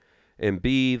worth it, and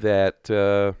B, that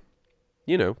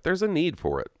there's a need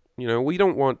for it. We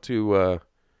don't want to.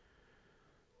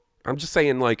 I'm just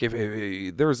saying, like, if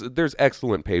there's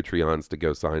excellent Patreons to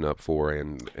go sign up for,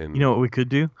 and You know what we could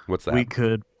do? What's that? We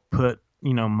could put,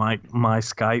 my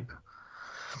Skype.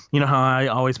 You know how I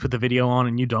always put the video on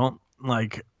and you don't?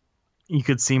 Like, you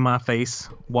could see my face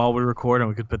while we record, and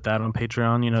we could put that on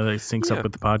Patreon. That syncs up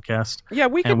with the podcast. Yeah,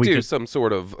 we could do some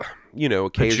sort of, occasional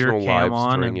put your cam live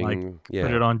on streaming. and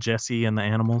put it on Jesse and the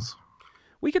animals.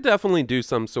 We could definitely do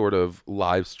some sort of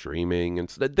live streaming, and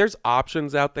there's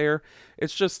options out there.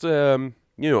 It's just,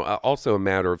 also a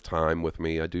matter of time with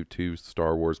me. I do 2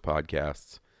 Star Wars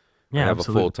podcasts. Yeah, I have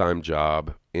absolutely. a full-time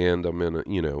job, and I'm in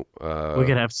we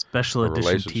could have special edition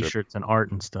relationship. T-shirts and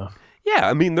art and stuff. Yeah,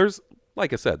 I mean,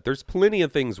 like I said, there's plenty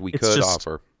of things we could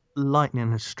offer.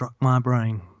 Lightning has struck my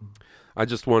brain. I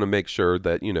just want to make sure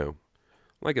that,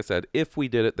 like I said, if we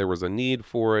did it, there was a need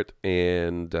for it,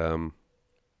 and that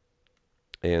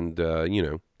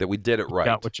we did it right.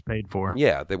 Got what you paid for.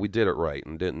 Yeah, that we did it right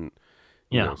and didn't,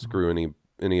 screw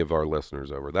any of our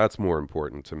listeners over. That's more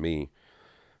important to me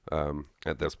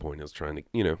at this point, is trying to,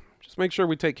 just make sure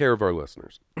we take care of our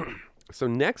listeners. So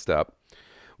next up,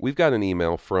 we've got an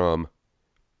email from,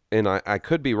 and I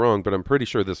could be wrong, but I'm pretty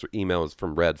sure this email is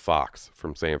from Red Fox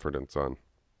from Sanford and Son.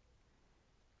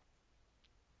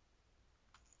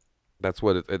 That's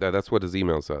what his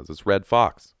email says. It's Red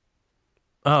Fox.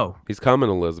 Oh. He's coming,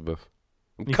 Elizabeth.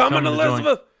 He's coming,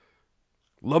 Elizabeth.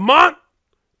 Lamont.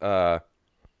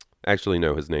 Actually,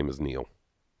 no, his name is Neil.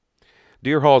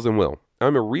 Dear Halls and Will,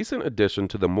 I'm a recent addition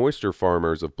to the Moisture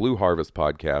Farmers of Blue Harvest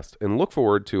podcast and look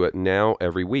forward to it now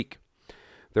every week.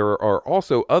 There are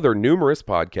also other numerous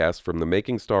podcasts from the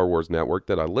Making Star Wars Network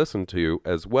that I listen to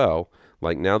as well,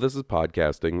 like Now This Is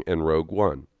Podcasting and Rogue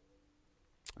One.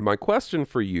 My question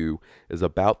for you is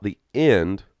about the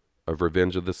end of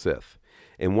Revenge of the Sith.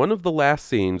 In one of the last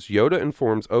scenes, Yoda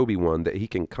informs Obi-Wan that he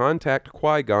can contact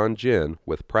Qui-Gon Jinn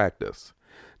with practice.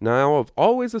 Now, I've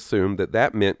always assumed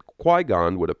that meant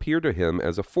Qui-Gon would appear to him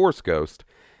as a Force ghost,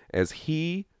 as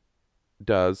he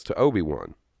does to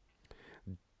Obi-Wan.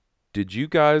 Did you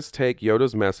guys take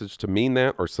Yoda's message to mean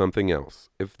that or something else?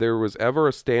 If there was ever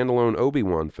a standalone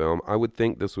Obi-Wan film, I would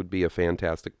think this would be a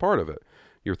fantastic part of it.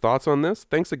 Your thoughts on this?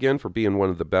 Thanks again for being one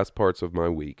of the best parts of my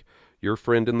week. Your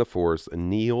friend in the Force,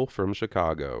 Neil from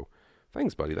Chicago.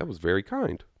 Thanks, buddy. That was very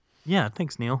kind. Yeah,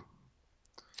 thanks, Neil.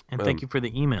 And thank you for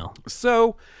the email.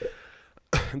 So,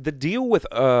 the deal with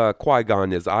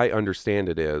Qui-Gon, as I understand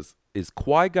it, is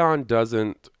Qui-Gon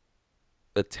doesn't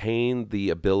attain the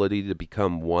ability to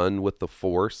become one with the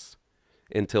Force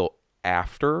until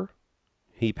after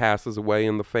he passes away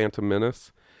in the Phantom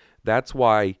Menace. That's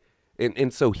why,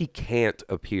 and so he can't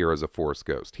appear as a Force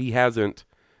ghost. He hasn't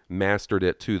mastered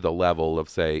it to the level of,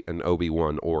 say, an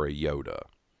Obi-Wan or a Yoda.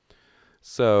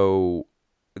 So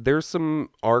there's some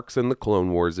arcs in the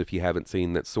Clone Wars, if you haven't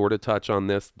seen, that sort of touch on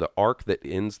this. The arc that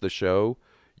ends the show,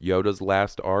 Yoda's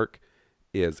last arc,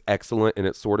 is excellent, and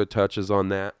it sort of touches on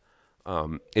that.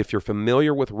 If you're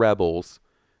familiar with Rebels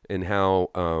and how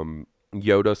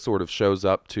Yoda sort of shows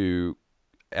up to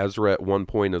Ezra at one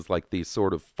point as like these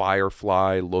sort of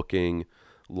firefly-looking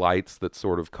lights that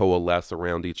sort of coalesce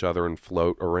around each other and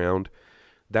float around,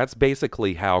 that's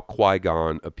basically how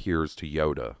Qui-Gon appears to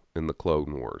Yoda in the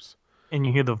Clone Wars. And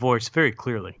you hear the voice very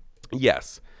clearly.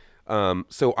 Yes.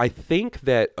 So I think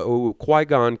that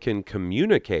Qui-Gon can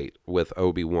communicate with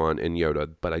Obi-Wan and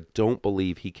Yoda, but I don't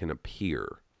believe he can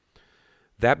appear.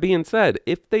 That being said,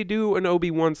 if they do an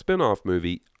Obi-Wan spinoff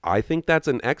movie, I think that's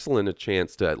an excellent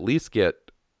chance to at least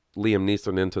get Liam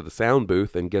Neeson into the sound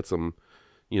booth and get some,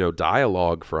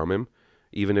 dialogue from him,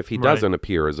 even if he doesn't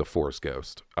appear as a Force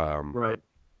ghost. Right.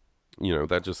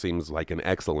 That just seems like an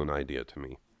excellent idea to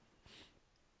me.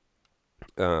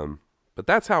 But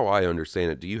that's how I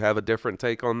understand it. Do you have a different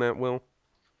take on that, Will?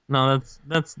 No,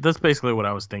 that's basically what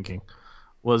I was thinking,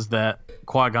 was that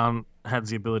Qui-Gon has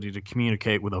the ability to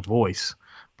communicate with a voice,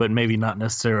 but maybe not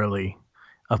necessarily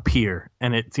appear.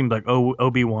 And it seemed like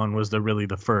Obi-Wan was really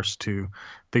the first to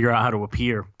figure out how to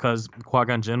appear, because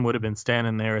Qui-Gon Jinn would have been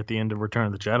standing there at the end of Return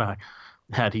of the Jedi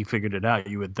had he figured it out,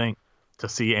 you would think, to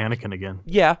see Anakin again.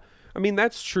 Yeah, I mean,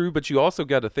 that's true, but you also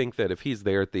got to think that if he's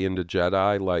there at the end of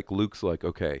Jedi, like, Luke's like,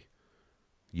 okay,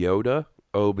 Yoda,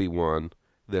 Obi-Wan,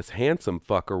 this handsome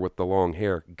fucker with the long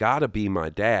hair gotta be my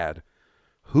dad.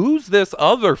 Who's this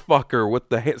other fucker with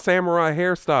the samurai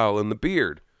hairstyle and the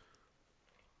beard?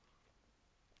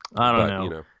 I don't But, know. you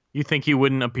know. You think he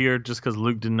wouldn't appear just because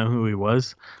Luke didn't know who he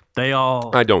was? They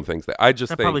all. I don't think that. I just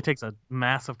that think probably takes a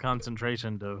massive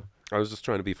concentration to. I was just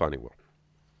trying to be funny, Will.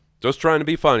 Just trying to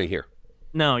be funny here.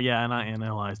 No, yeah, and I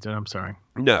analyzed it. I'm sorry.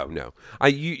 No.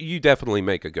 You definitely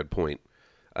make a good point.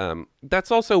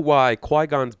 That's also why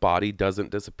Qui-Gon's body doesn't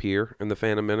disappear in The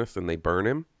Phantom Menace and they burn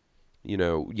him. You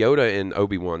know, Yoda and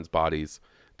Obi-Wan's bodies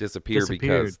disappear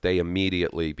because they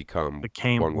immediately became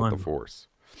one with the Force.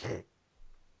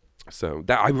 So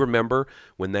that I remember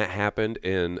when that happened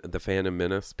in The Phantom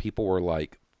Menace, people were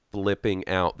like flipping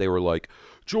out. They were like,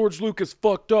 George Lucas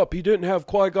fucked up. He didn't have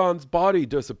Qui-Gon's body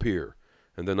disappear.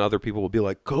 And then other people will be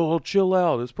like, "Cole, chill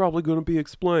out. It's probably going to be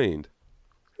explained."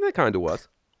 And that kind of was.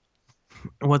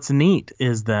 What's neat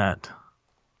is that,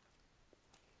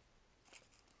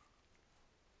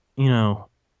 you know,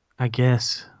 I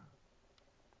guess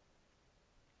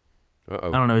Uh-oh.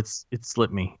 I don't know. It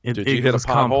slipped me. It you hit was a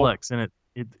pothole? complex, and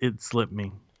it slipped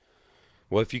me.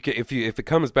 Well, if it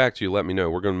comes back to you, let me know.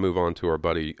 We're going to move on to our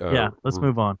buddy. Let's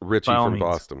move on. Richie By all from means.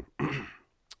 Boston.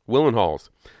 Will and Halls.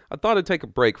 I thought I'd take a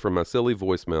break from my silly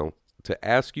voicemail to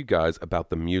ask you guys about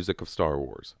the music of Star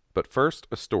Wars. But first,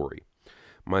 a story.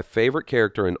 My favorite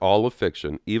character in all of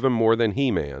fiction, even more than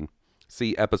He-Man,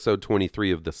 see episode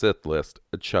 23 of the Sith List,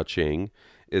 Cha-Ching,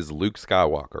 is Luke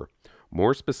Skywalker.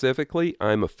 More specifically,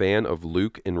 I'm a fan of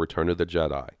Luke in Return of the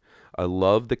Jedi. I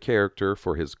love the character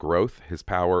for his growth, his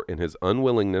power, and his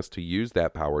unwillingness to use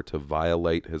that power to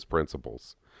violate his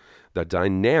principles. The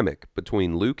dynamic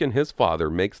between Luke and his father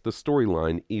makes the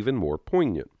storyline even more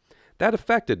poignant. That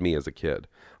affected me as a kid.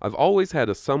 I've always had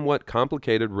a somewhat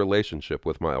complicated relationship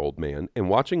with my old man, and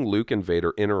watching Luke and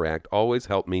Vader interact always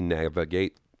helped me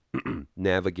navigate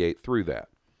through that.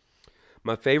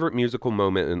 My favorite musical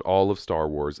moment in all of Star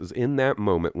Wars is in that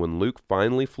moment when Luke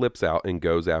finally flips out and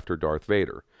goes after Darth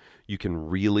Vader. You can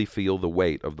really feel the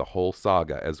weight of the whole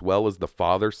saga as well as the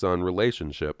father-son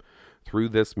relationship through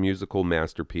this musical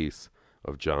masterpiece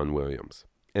of John Williams.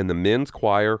 And the men's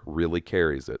choir really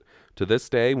carries it. To this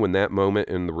day, when that moment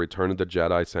in the Return of the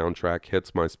Jedi soundtrack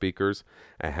hits my speakers,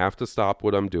 I have to stop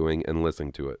what I'm doing and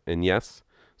listen to it. And yes,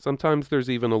 sometimes there's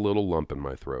even a little lump in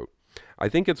my throat. I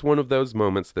think it's one of those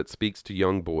moments that speaks to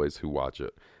young boys who watch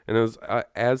it. And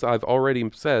as I've already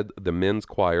said, the men's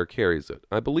choir carries it.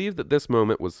 I believe that this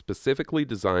moment was specifically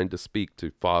designed to speak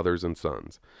to fathers and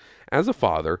sons. As a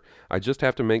father, I just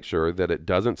have to make sure that it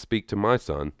doesn't speak to my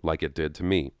son like it did to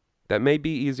me. That may be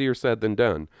easier said than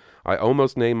done. I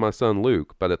almost named my son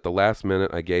Luke, but at the last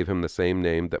minute I gave him the same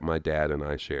name that my dad and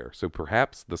I share. So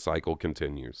perhaps the cycle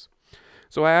continues.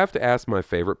 So I have to ask my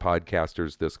favorite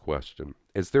podcasters this question.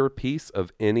 Is there a piece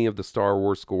of any of the Star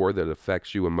Wars score that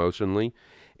affects you emotionally?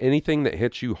 Anything that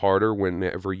hits you harder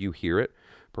whenever you hear it?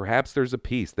 Perhaps there's a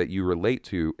piece that you relate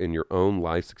to in your own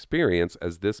life's experience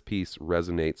as this piece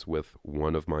resonates with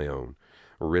one of my own.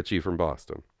 Richie from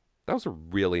Boston. That was a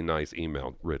really nice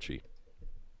email, Richie.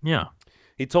 Yeah.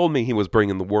 He told me he was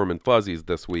bringing the Warm and Fuzzies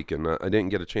this week, and I didn't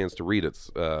get a chance to read it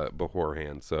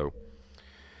beforehand. So,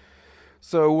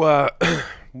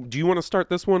 do you want to start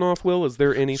this one off, Will? Is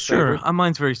there any Sure. favorite?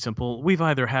 Mine's very simple. We've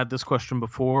either had this question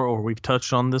before or we've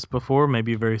touched on this before,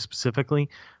 maybe very specifically.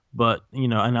 But,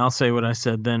 and I'll say what I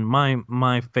said then.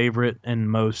 My favorite and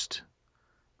most,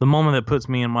 the moment that puts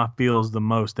me in my feels the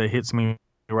most, that hits me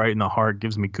right in the heart,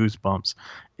 gives me goosebumps,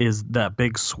 is that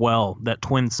big swell, that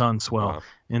twin sun swell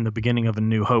in the beginning of A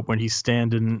New Hope when he's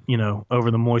standing,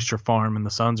 over the moisture farm and the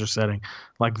suns are setting.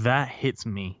 Like, that hits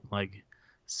me. Like,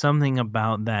 something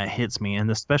about that hits me. And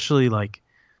especially, like,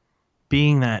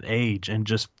 being that age and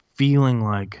just feeling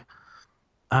like,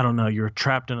 I don't know, you were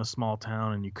trapped in a small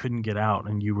town and you couldn't get out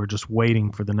and you were just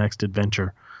waiting for the next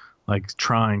adventure, like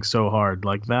trying so hard.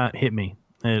 Like, that hit me.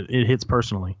 It hits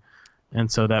personally. And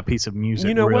so that piece of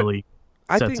music really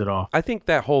sets it off. I think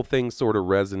that whole thing sort of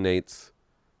resonates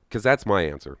because that's my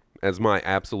answer as my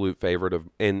absolute favorite of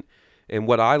and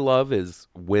what I love is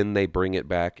when they bring it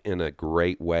back in a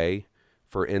great way.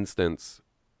 For instance,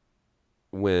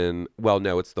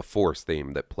 it's the Force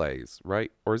theme that plays,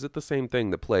 right? Or is it the same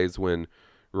thing that plays when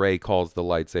Rey calls the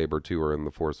lightsaber to her in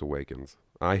The Force Awakens?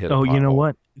 I hit. Oh, you know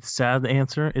what? Sad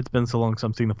answer. It's been so long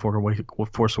since I've seen The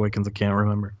Force Awakens, I can't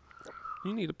remember.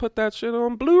 You need to put that shit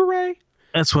on Blu-ray.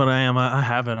 That's what I am. I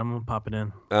have it. I'm gonna pop it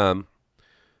in.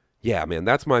 Yeah, man,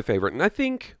 that's my favorite. And I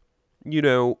think,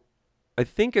 I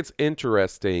think it's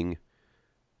interesting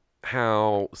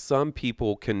how some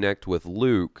people connect with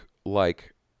Luke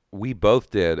like we both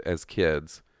did as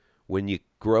kids when you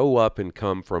grow up and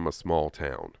come from a small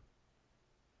town.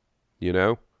 You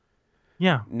know?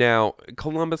 Yeah. Now,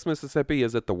 Columbus, Mississippi,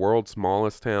 is it the world's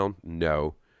smallest town?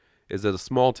 No. Is it a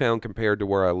small town compared to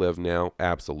where I live now?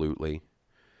 Absolutely.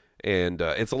 And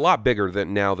it's a lot bigger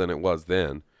now than it was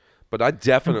then. But I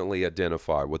definitely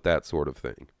identify with that sort of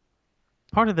thing.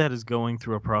 Part of that is going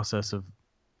through a process of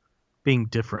being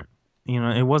different. You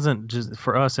know, it wasn't just,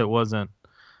 for us, it wasn't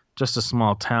just a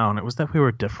small town. It was that we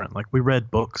were different. Like, we read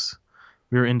books.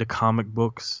 We were into comic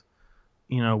books.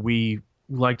 You know, we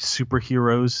liked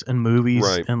superheroes and movies.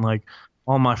 Right. And, like,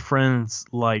 all my friends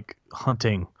like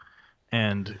hunting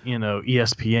and, you know,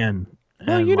 ESPN.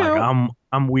 Well, and, you like, know,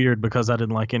 I'm weird because I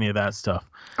didn't like any of that stuff.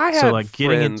 I So, had like,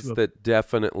 getting friends into a- that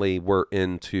definitely were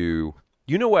into...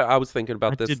 You know what? I was thinking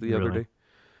about I this didn't the other really. day.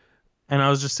 And I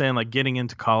was just saying, like, getting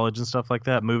into college and stuff like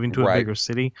that, moving to a Right. bigger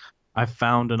city, I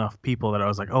found enough people that I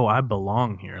was like, oh, I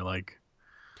belong here. Like,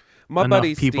 My enough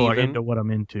buddy people are Steven, into what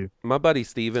I'm into. my buddy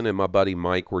Steven and my buddy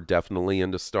Mike were definitely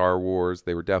into Star Wars.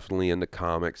 They were definitely into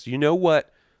comics. You know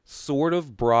what sort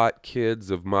of brought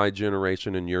kids of my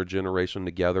generation and your generation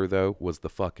together, though, was the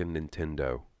fucking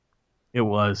Nintendo. It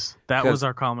was. That 'Cause was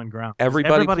our common ground. 'Cause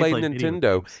Everybody played video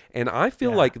Nintendo. games. And I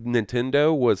feel Yeah. like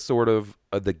Nintendo was sort of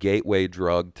the gateway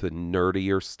drug to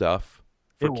nerdier stuff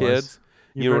for It was. kids.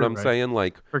 You're You know what very I'm right. saying?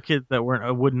 Like, For kids that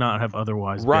would not have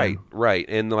otherwise right, been. right.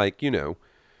 And like, you know,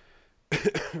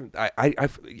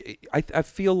 I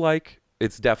feel like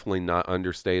it's definitely not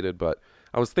understated, but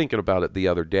I was thinking about it the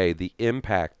other day, the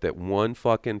impact that one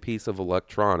fucking piece of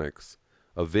electronics,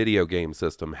 a video game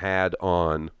system, had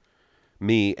on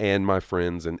me and my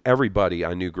friends and everybody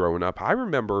I knew growing up. I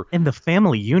remember, And the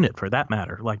family unit, for that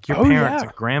matter. Like, your Oh, parents yeah.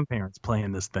 and grandparents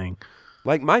playing this thing.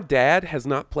 like, my dad has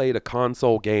not played a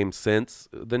console game since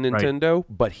the Nintendo,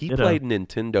 but he Ditto. played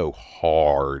Nintendo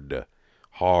hard.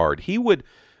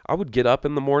 I would get up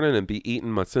in the morning and be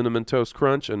eating my Cinnamon Toast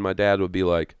Crunch, and my dad would be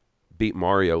like, beat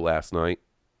Mario last night.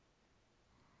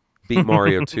 Beat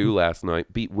Mario 2 last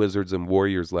night. Beat Wizards and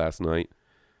Warriors last night.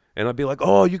 And I'd be like,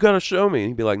 oh, you got to show me. And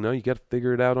he'd be like, no, you got to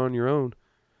figure it out on your own.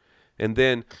 And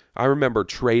then I remember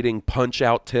trading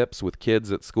punch-out tips with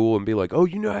kids at school and be like, oh,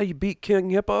 you know how you beat King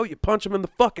Hippo? You punch him in the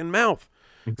fucking mouth.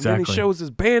 And then Exactly. he shows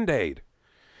his Band-Aid.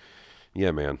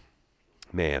 Yeah, man.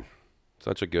 Man,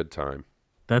 such a good time.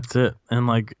 That's it. And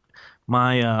like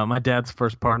my dad's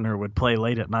first partner would play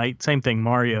late at night. Same thing,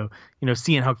 Mario. You know,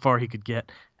 seeing how far he could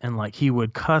get, and like he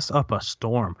would cuss up a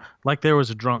storm, like there was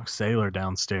a drunk sailor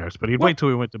downstairs. But he'd wait till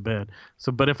we went to bed.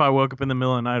 So, but if I woke up in the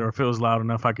middle of the night, or if it was loud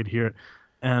enough, I could hear it.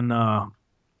 And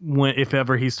if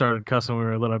ever he started cussing when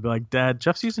we were little, I'd be like, Dad,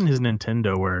 Jeff's using his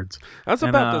Nintendo words. I was And,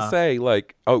 about to say,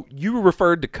 like, oh, you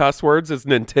referred to cuss words as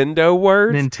Nintendo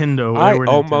words? Nintendo. I they were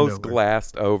almost Nintendo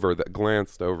words.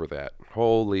 glanced over that.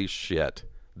 Holy shit.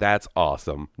 That's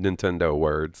awesome. Nintendo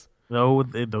words. No,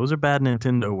 those are bad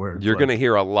Nintendo words. You're like- going to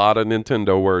hear a lot of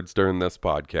Nintendo words during this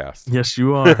podcast. Yes,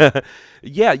 you are.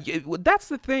 Yeah, that's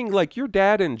the thing. Like, your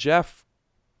dad and Jeff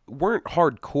weren't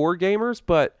hardcore gamers,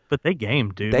 but But they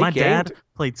gamed, dude. They My dad gamed?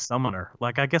 played Summoner.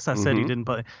 Like, I guess I said he Mhm. didn't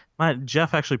play.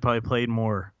 Jeff actually probably played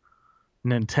more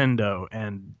Nintendo,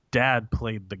 and Dad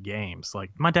played the games.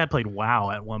 Like, my dad played WoW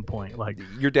at one point. Like,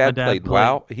 your dad, dad played played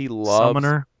WoW. He loves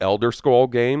Summoner. Elder Scroll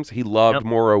games. He loved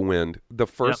Yep. Morrowind. The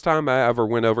first time I ever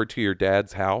went over to your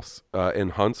dad's house in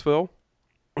Huntsville,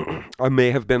 I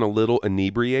may have been a little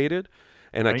inebriated,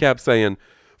 and I Right. kept saying,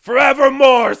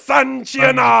 "Forevermore,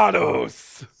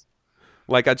 Sanchinados."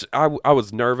 Like I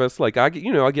was nervous. Like I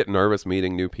get nervous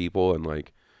meeting new people, and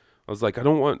like I was like, I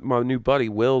don't want my new buddy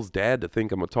Will's dad to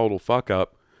think I'm a total fuck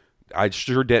up. I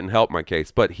sure didn't help my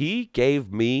case, but he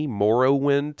gave me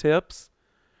Morrowind tips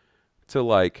to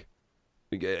like,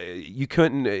 you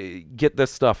couldn't get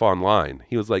this stuff online.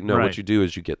 He was like, no, what Right. you do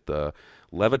is you get the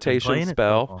levitation playing it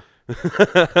spell.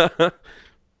 football.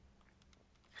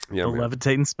 Yeah, The man.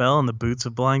 levitating spell and the boots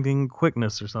of blinding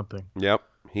quickness or something. Yep.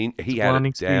 He had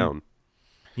blinding it speed. down.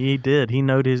 He did. He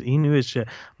knew his shit.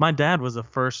 My dad was a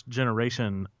first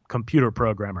generation computer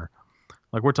programmer.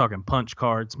 Like, we're talking punch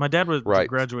cards. My dad was Right.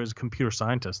 graduated as a computer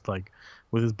scientist, like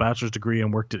with his bachelor's degree,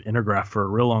 and worked at Intergraph for a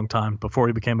real long time before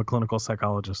he became a clinical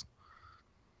psychologist.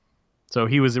 So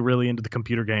he was really into the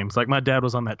computer games. Like, my dad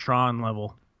was on that Tron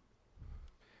level.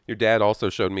 Your dad also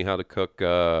showed me how to cook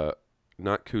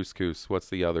not couscous. What's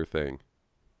the other thing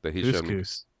that he showed me?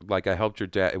 Couscous. Like I helped your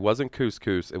dad. It wasn't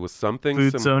couscous. It was something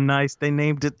Food so nice they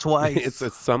named it twice.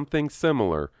 it's something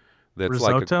similar. That's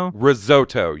Risotto? like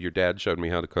risotto. Your dad showed me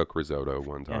how to cook risotto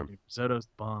one Yeah, time. dude, risotto's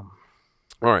the bomb.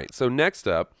 All right. So next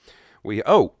up,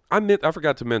 I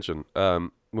forgot to mention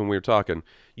when we were talking.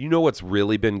 You know what's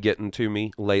really been getting to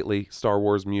me lately, Star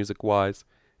Wars music wise,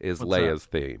 is What's that? Leia's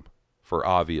theme. for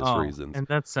obvious reasons. And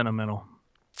that's sentimental.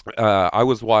 I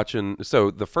was watching. So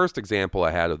the first example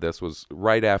I had of this was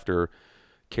right after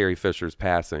Carrie Fisher's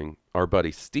passing. Our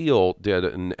buddy Steele did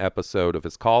an episode of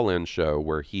his call-in show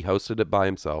where he hosted it by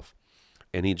himself,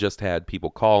 and he just had people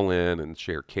call in and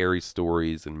share Carrie's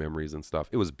stories and memories and stuff.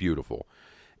 It was beautiful.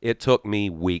 It took me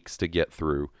weeks to get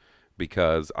through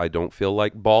because I don't feel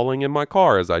like bawling in my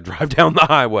car as I drive down the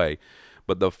highway.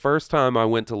 But the first time I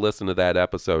went to listen to that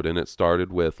episode and it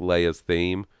started with Leia's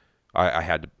theme,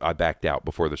 I backed out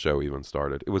before the show even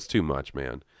started. It was too much,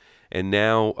 man. And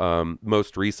now,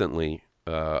 most recently,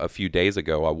 a few days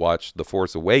ago, I watched The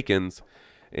Force Awakens,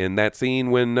 and that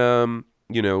scene when,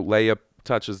 Leia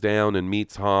touches down and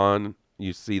meets Han,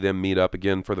 you see them meet up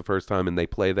again for the first time, and they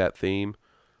play that theme.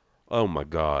 Oh, my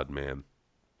God, man.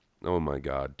 Oh, my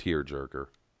God. Tearjerker.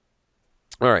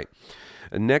 All right.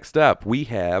 Next up, we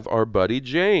have our buddy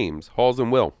James, Halls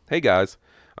and Will. Hey, guys.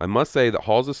 I must say that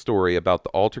Halls' story about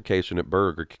the altercation at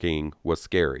Burger King was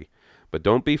scary. But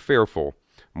don't be fearful,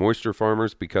 moisture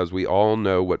farmers, because we all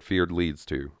know what fear leads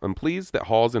to. I'm pleased that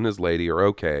Halls and his lady are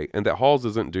okay, and that Halls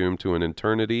isn't doomed to an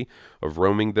eternity of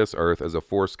roaming this earth as a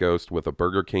Force ghost with a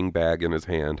Burger King bag in his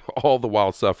hand, all the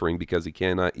while suffering because he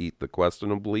cannot eat the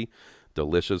questionably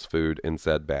delicious food in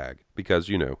said bag.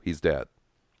 Because, he's dead.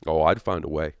 Oh, I'd find a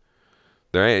way.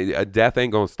 Death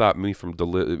ain't gonna stop me from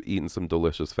eating some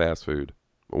delicious fast food.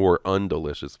 Or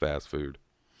undelicious fast food.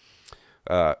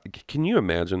 Can you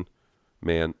imagine,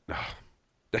 man?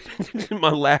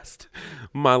 my last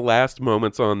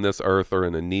moments on this earth are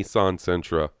in a Nissan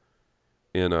Sentra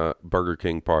in a Burger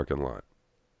King parking lot.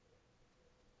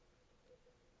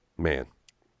 Man,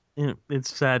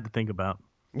 it's sad to think about.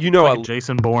 Like a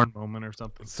Jason Bourne moment or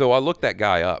something. So I looked that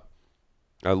guy up.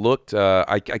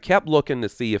 I kept looking to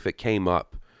see if it came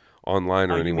up online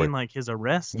or anywhere. You mean like his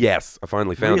arrest? Yes, I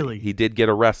finally found Really? it. He did get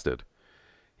arrested.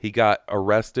 He got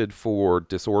arrested for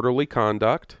disorderly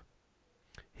conduct.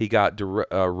 He got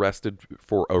arrested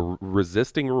for a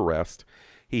resisting arrest.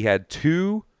 He had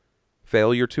 2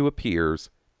 failure to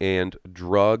appears and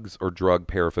drugs or drug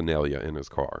paraphernalia in his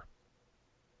car.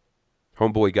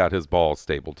 Homeboy got his balls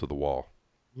stapled to the wall.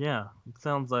 Yeah, it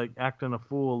sounds like acting a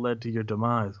fool led to your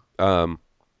demise. You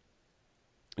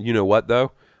know what,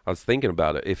 though? I was thinking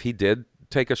about it. If he did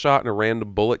take a shot and a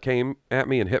random bullet came at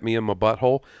me and hit me in my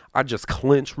butthole, I'd just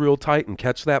clench real tight and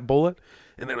catch that bullet,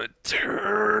 and then I'd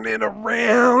turn it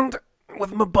around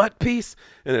with my butt piece,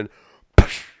 and then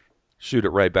shoot it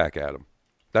right back at him.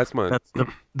 That's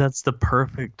the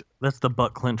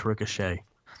butt clench ricochet.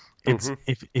 It's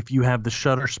if you have the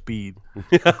shutter speed,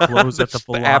 close at the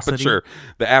velocity.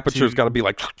 The aperture's got to be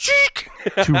like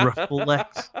to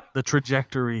reflect the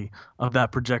trajectory of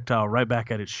that projectile right back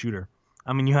at its shooter.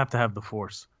 I mean, you have to have the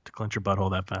force to clench your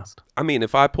butthole that fast. I mean,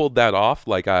 if I pulled that off,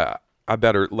 I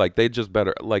just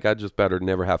better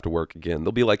never have to work again.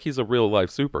 They'll be like, he's a real life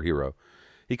superhero.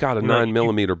 He caught a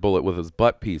 9mm bullet with his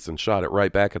butt piece and shot it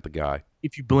right back at the guy.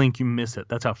 If you blink, you miss it.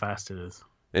 That's how fast it is.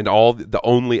 And the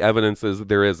only evidence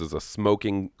there is a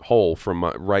smoking hole from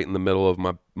right in the middle of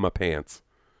my pants.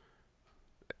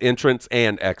 Entrance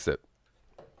and exit.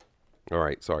 All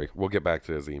right, sorry. We'll get back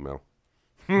to his email.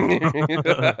 On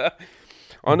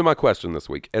to my question this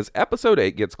week. As episode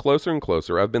 8 gets closer and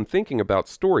closer, I've been thinking about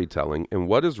storytelling and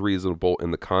what is reasonable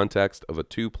in the context of a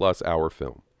 2+ hour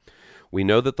film. We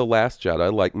know that The Last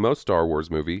Jedi, like most Star Wars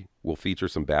movie, will feature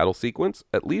some battle sequence,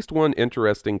 at least one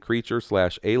interesting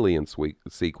creature/alien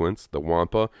sequence, the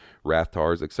Wampa,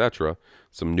 Rathtars, etc.,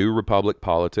 some New Republic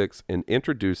politics, and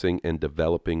introducing and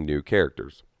developing new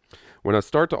characters. When I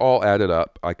start to all add it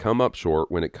up, I come up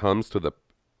short when it comes to the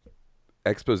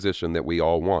exposition that we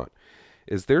all want.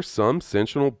 Is there some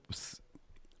sensational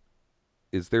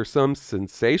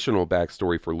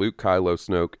backstory for Luke, Kylo,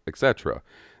 Snoke, etc.?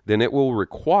 Then it will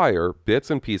require bits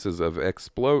and pieces of I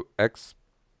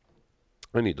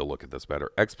need to look at this better.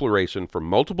 Exploration from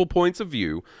multiple points of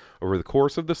view over the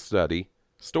course of the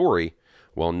story,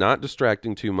 while not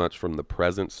distracting too much from the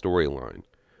present storyline.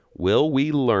 Will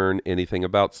we learn anything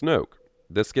about Snoke?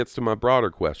 This gets to my broader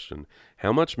question.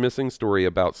 How much missing story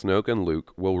about Snoke and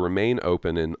Luke will remain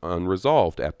open and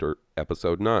unresolved after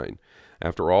Episode 9?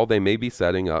 After all, they may be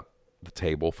setting up the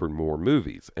table for more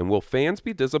movies. And will fans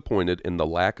be disappointed in the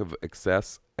lack of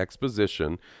excess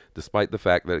exposition, despite the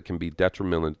fact that it can be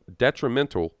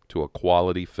detrimental to a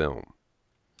quality film?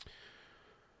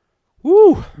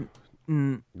 Woo!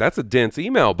 That's a dense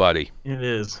email, buddy. It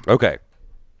is. Okay.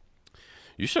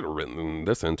 You should have written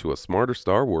this into a Smarter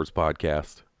Star Wars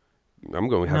podcast. I'm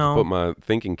going to have to put my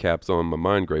thinking caps on my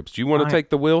mind grapes. Do you want to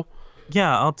take the wheel?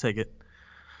 Yeah, I'll take it.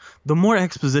 The more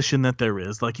exposition that there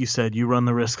is, like you said, you run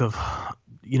the risk of,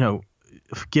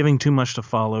 giving too much to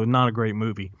follow. Not a great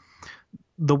movie.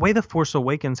 The way The Force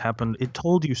Awakens happened, it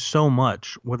told you so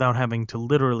much without having to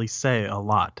literally say a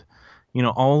lot.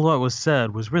 All that was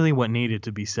said was really what needed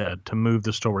to be said to move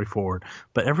the story forward.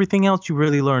 But everything else you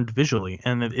really learned visually,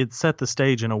 and it set the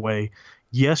stage in a way.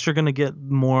 Yes, you're going to get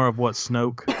more of what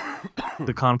Snoke,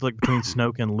 the conflict between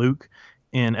Snoke and Luke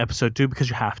in Episode 2, because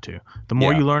you have to. The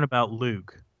more you learn about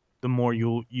Luke, the more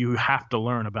you have to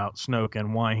learn about Snoke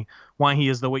and why he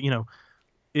is the way.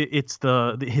 It's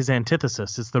his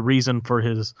antithesis. It's the reason for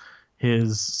his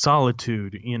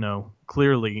solitude.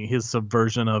 Clearly his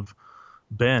subversion of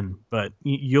Ben. But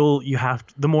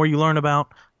the more you learn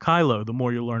about Kylo, the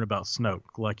more you learn about Snoke.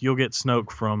 Like, you'll get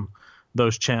Snoke from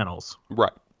those channels,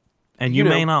 Right. and you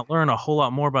may not learn a whole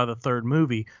lot more by the third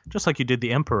movie, just like you did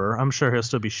the Emperor. I'm sure he'll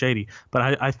still be shady,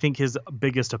 but I think his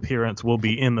biggest appearance will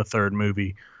be in the third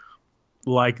movie,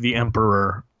 like the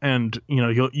Emperor, and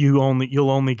you'll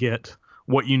only get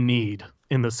what you need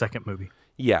in the second movie.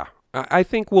 Yeah, I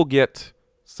think we'll get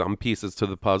some pieces to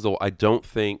the puzzle. I don't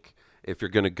think if you're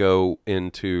going to go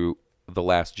into The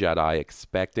Last Jedi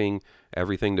expecting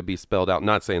everything to be spelled out,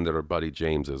 not saying that our buddy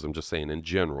James is, I'm just saying in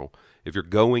general, if you're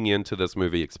going into this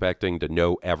movie expecting to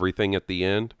know everything at the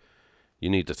end, you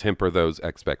need to temper those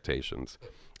expectations.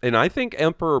 And I think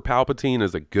Emperor Palpatine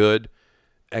is a good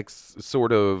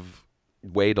sort of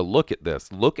way to look at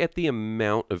this. Look at the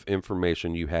amount of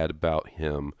information you had about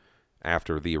him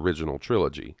after the original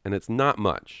trilogy, and it's not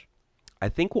much. I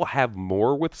think we'll have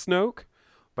more with Snoke,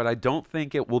 but I don't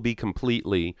think it will be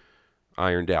completely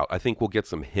ironed out. I think we'll get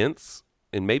some hints,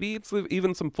 and maybe it's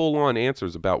even some full-on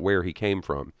answers about where he came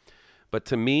from. But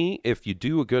to me, if you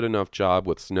do a good enough job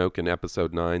with Snoke in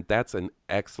Episode 9, that's an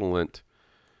excellent,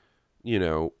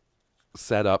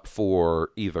 setup for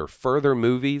either further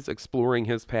movies exploring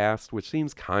his past, which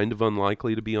seems kind of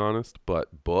unlikely to be honest,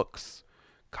 but books,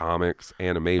 comics,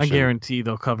 animation. I guarantee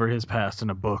they'll cover his past in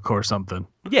a book or something.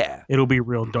 Yeah. It'll be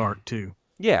real dark too.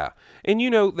 Yeah. And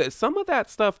that some of that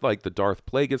stuff, like the Darth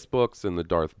Plagueis books and the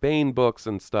Darth Bane books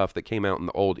and stuff that came out in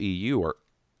the old EU, are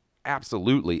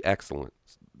absolutely excellent.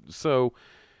 So,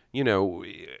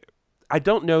 I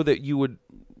don't know that you would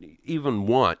even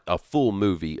want a full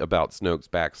movie about Snoke's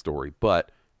backstory,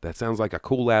 but that sounds like a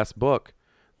cool-ass book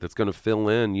that's going to fill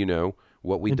in,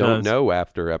 what we don't know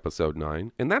after Episode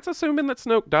 9. And that's assuming that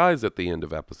Snoke dies at the end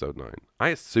of Episode 9. I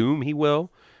assume he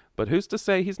will, but who's to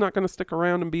say he's not going to stick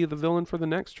around and be the villain for the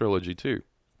next trilogy, too?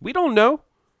 We don't know.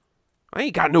 I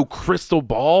ain't got no crystal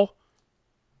ball.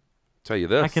 Tell you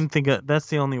this. I can think of, that's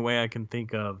the only way I can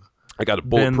think of. I got a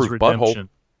Ben's bulletproof redemption. butthole.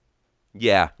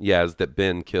 Yeah, is that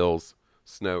Ben kills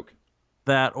Snoke.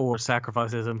 That or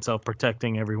sacrifices himself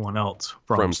protecting everyone else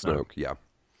from Snoke. Yeah.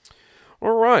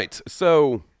 All right.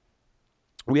 So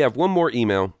we have one more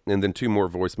email and then two more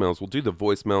voicemails. We'll do the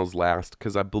voicemails last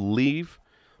because I believe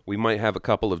we might have a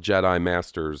couple of Jedi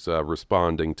Masters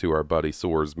responding to our buddy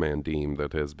Soars Mandeem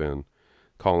that has been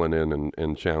calling in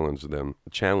and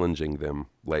challenging them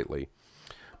lately.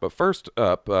 But first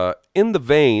up, in the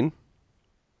vein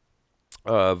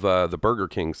of the Burger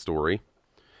King story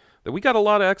that we got a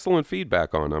lot of excellent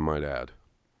feedback on, I might add.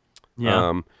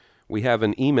 Yeah. We have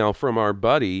an email from our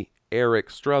buddy Eric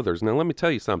Struthers. Now, let me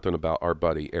tell you something about our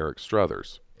buddy Eric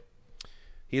Struthers.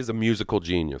 He is a musical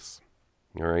genius.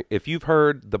 All right. If you've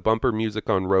heard the bumper music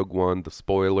on Rogue One, the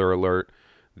spoiler alert,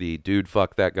 the dude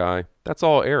fuck that guy, that's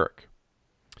all Eric.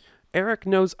 Eric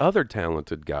knows other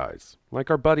talented guys, like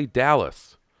our buddy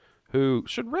Dallas, who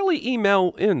should really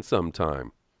email in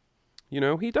sometime.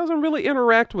 He doesn't really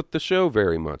interact with the show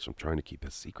very much. I'm trying to keep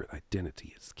his secret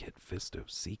identity. It's Kit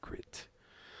Fisto's secret.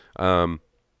 There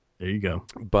you go.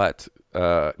 But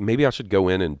maybe I should go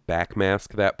in and backmask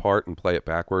that part and play it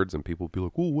backwards, and people will be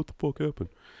like, "Oh, what the fuck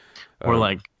happened?"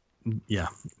 Or yes.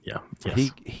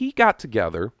 He got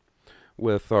together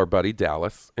with our buddy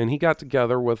Dallas, and he got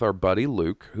together with our buddy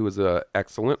Luke, who is an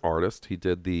excellent artist. He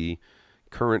did the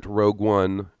current Rogue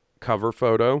One cover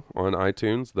photo on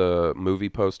iTunes, the movie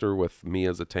poster with me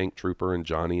as a tank trooper and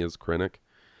Johnny as Krennic.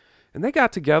 And they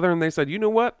got together and they said, you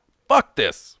know what? Fuck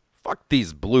this. Fuck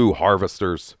these blue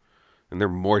harvesters and their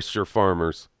moisture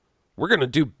farmers. We're going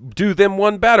to do them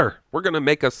one better. We're going to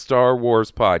make a Star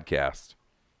Wars podcast.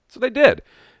 So they did.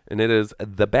 And it is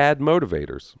The Bad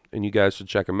Motivators. And you guys should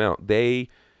check them out.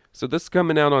 So this is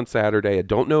coming out on Saturday. I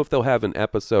don't know if they'll have an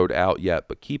episode out yet,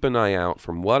 but keep an eye out.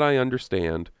 From what I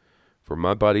understand, for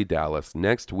my buddy Dallas,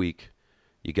 next week,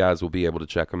 you guys will be able to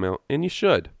check them out. And you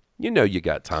should. You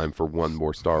got time for one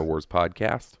more Star Wars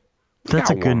podcast.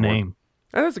 That's a good name.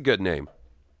 That is a good name.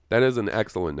 That is an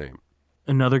excellent name.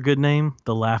 Another good name,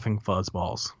 the Laughing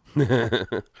Fuzzballs.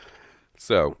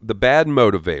 So, the Bad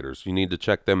Motivators. You need to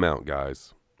check them out,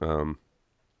 guys.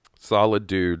 Solid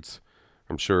dudes.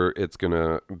 I'm sure it's going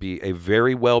to be a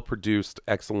very well-produced,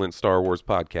 excellent Star Wars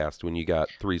podcast when you got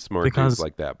three smart dudes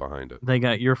like that behind it. They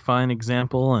got your fine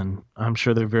example, and I'm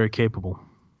sure they're very capable.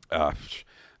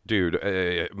 Dude,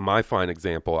 my fine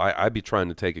example, I'd be trying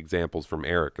to take examples from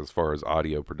Eric as far as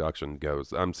audio production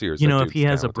goes. I'm serious. You know, if he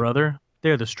has a brother,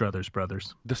 they're the Struthers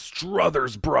brothers. The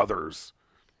Struthers brothers.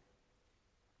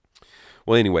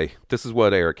 Well, anyway, this is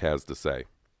what Eric has to say.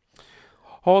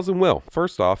 Halls and Will,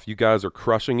 first off, you guys are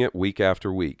crushing it week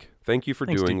after week. Thank you for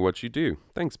doing what you do.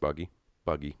 Thanks, Buddy.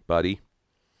 Buggy Buddy.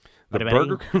 The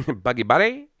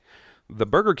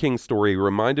Burger King story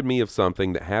reminded me of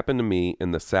something that happened to me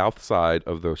in the south side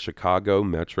of the Chicago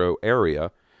metro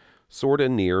area, sort of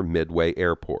near Midway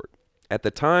Airport. At the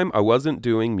time, I wasn't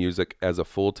doing music as a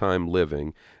full-time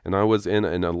living, and I was in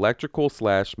an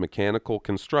electrical/mechanical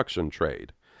construction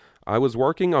trade. I was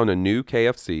working on a new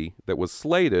KFC that was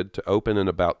slated to open in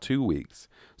about 2 weeks,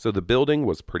 so the building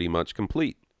was pretty much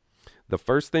complete. The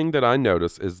first thing that I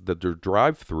notice is that the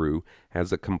drive-thru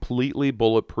has a completely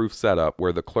bulletproof setup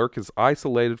where the clerk is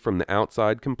isolated from the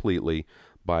outside completely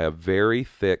by a very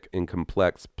thick and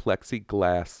complex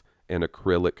plexiglass and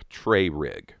acrylic tray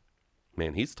rig.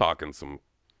 Man, he's talking some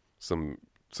terms.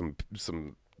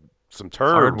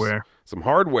 Hardware. Some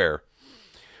hardware.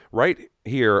 Right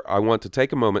here, I want to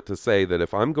take a moment to say that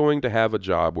if I'm going to have a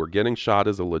job where getting shot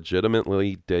is a legitimate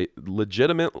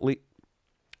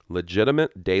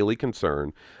daily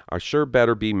concern, I sure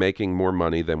better be making more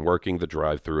money than working the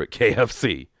drive-thru at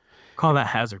KFC. Call that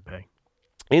hazard pay.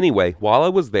 Anyway, while I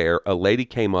was there, a lady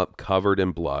came up covered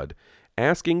in blood,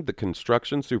 asking the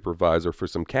construction supervisor for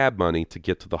some cab money to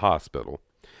get to the hospital.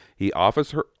 He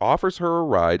offers her a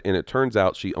ride, and it turns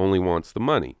out she only wants the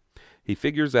money. He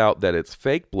figures out that it's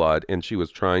fake blood and she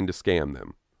was trying to scam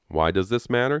them. Why does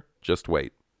this matter? Just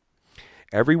wait.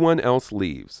 Everyone else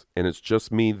leaves, and it's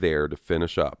just me there to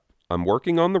finish up. I'm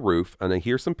working on the roof, and I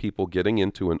hear some people getting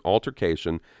into an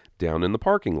altercation down in the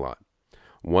parking lot.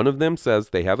 One of them says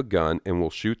they have a gun and will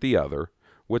shoot the other,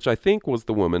 which I think was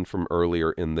the woman from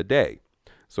earlier in the day.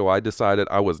 So I decided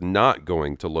I was not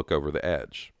going to look over the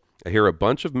edge. I hear a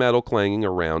bunch of metal clanging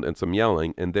around and some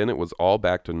yelling, and then it was all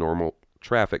back to normal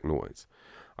traffic noise.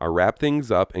 I wrap things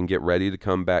up and get ready to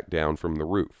come back down from the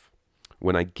roof.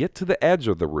 When I get to the edge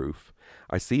of the roof,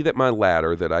 I see that my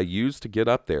ladder that I used to get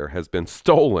up there has been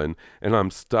stolen, and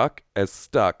I'm stuck as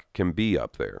stuck can be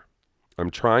up there. I'm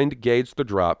trying to gauge the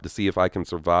drop to see if I can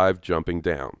survive jumping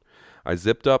down. I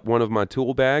zipped up one of my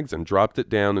tool bags and dropped it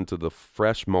down into the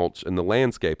fresh mulch in the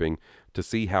landscaping to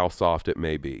see how soft it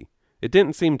may be. It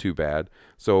didn't seem too bad,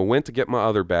 so I went to get my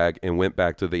other bag and went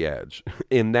back to the edge.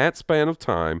 In that span of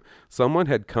time, someone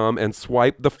had come and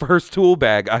swiped the first tool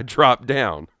bag I dropped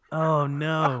down. Oh,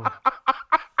 no.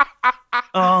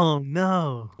 Oh,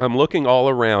 no. I'm looking all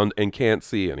around and can't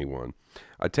see anyone.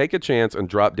 I take a chance and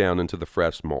drop down into the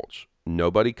fresh mulch.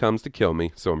 Nobody comes to kill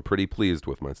me, so I'm pretty pleased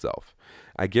with myself.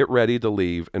 I get ready to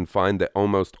leave and find that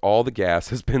almost all the gas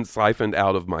has been siphoned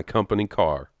out of my company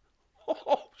car.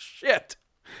 Oh, shit.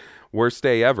 Worst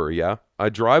day ever, yeah? I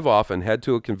drive off and head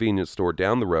to a convenience store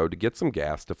down the road to get some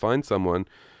gas to find someone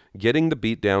getting the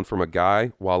beat down from a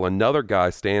guy while another guy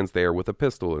stands there with a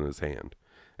pistol in his hand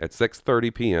at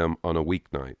 6:30 p.m. on a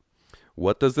weeknight.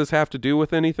 What does this have to do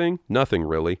with anything? Nothing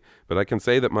really, but I can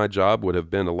say that my job would have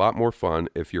been a lot more fun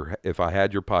if I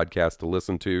had your podcast to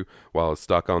listen to while I was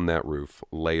stuck on that roof.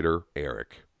 Later,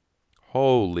 Eric.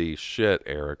 Holy shit,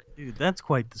 Eric. Dude, that's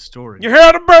quite the story. You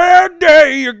had a bad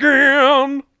day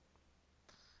again.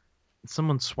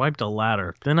 Someone swiped a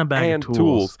ladder, then a bag and of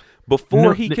tools.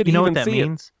 Before he could you know even what that see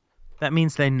means? It. That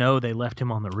means they know they left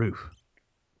him on the roof.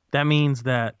 That means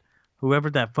that whoever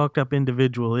that fucked up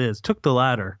individual is took the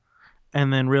ladder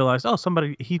and then realized, oh,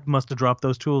 he must have dropped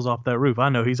those tools off that roof. I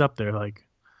know he's up there. Like,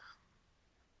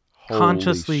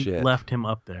 consciously left him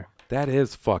up there. That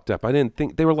is fucked up. I didn't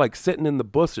think they were like sitting in the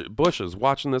bushes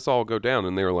watching this all go down,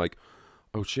 and they were like,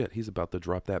 oh shit, he's about to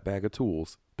drop that bag of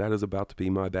tools. That is about to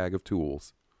be my bag of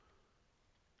tools.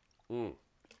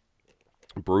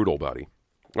 Brutal, buddy.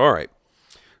 All right.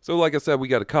 So like I said, we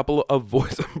got a couple of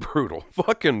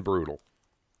fucking brutal.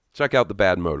 Check out the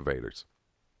Bad Motivators.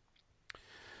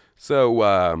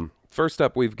 So first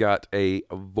up, we've got a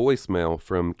voicemail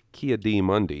from Kia D.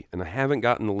 Mundy, and I haven't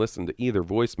gotten to listen to either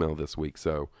voicemail this week,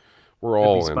 so we're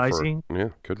all in spicy. for... Yeah,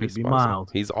 could be spicy.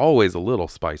 Mild. He's always a little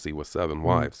spicy with 7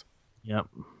 wives. Yep.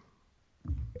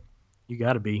 You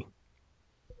gotta be.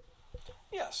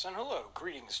 Yes, and hello.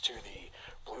 Greetings to the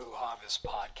Blue Harvest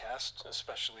podcast,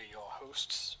 especially your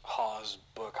hosts, Hawes,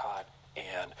 Bookhot,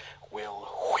 and Will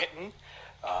Whitten.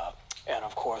 and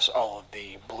of course all of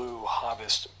the Blue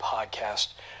Harvest podcast.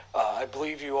 I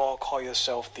believe you all call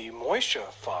yourself the Moisture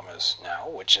Farmers now,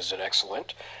 which is an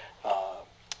excellent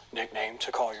nickname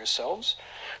to call yourselves.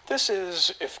 This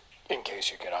is, if in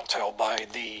case you cannot tell by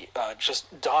the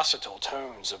just docile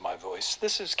tones of my voice,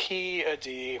 this is Key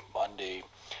D Monday.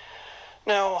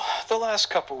 Now, the last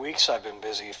couple weeks I've been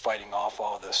busy fighting off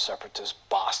all the separatist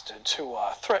bastards who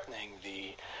are threatening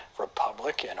the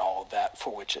Republic and all that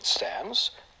for which it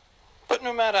stands. But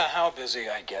no matter how busy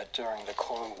I get during the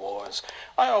Clone Wars,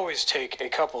 I always take a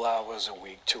couple hours a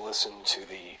week to listen to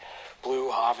the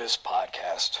Blue Harvest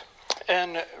podcast.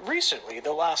 And recently,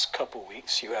 the last couple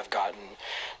weeks, you have gotten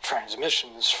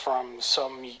transmissions from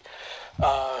some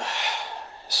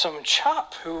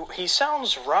chap who, he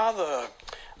sounds rather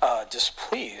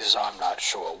displeased, I'm not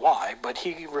sure why, but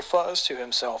he refers to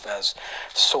himself as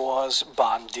Soaz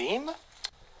Bandim.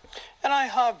 And I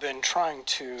have been trying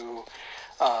to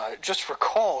just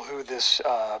recall who this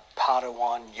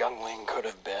Padawan youngling could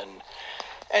have been.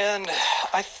 And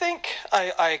I think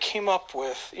I came up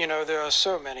with, there are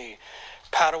so many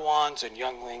Padawans and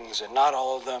younglings, and not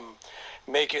all of them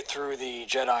make it through the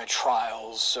Jedi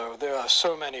trials, so there are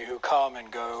so many who come and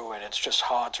go, and it's just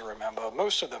hard to remember.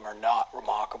 Most of them are not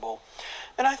remarkable.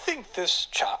 And I think this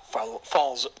chap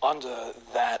falls under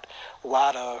that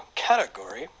latter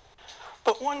category.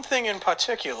 But one thing in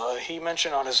particular, he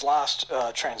mentioned on his last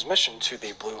transmission to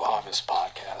the Blue Harvest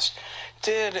podcast,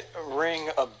 did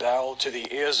ring a bell to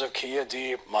the ears of Kia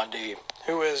D. Mundy,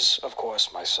 who is, of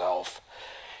course, myself.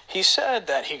 He said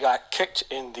that he got kicked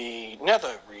in the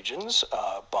nether regions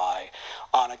by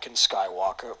Anakin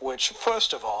Skywalker, which,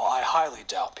 first of all, I highly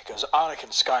doubt, because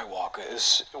Anakin Skywalker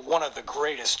is one of the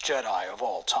greatest Jedi of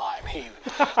all time.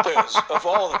 Of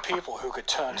all the people who could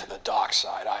turn to the dark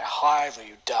side, I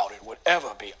highly doubt it would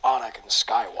ever be Anakin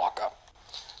Skywalker.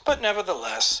 But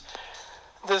nevertheless,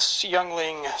 this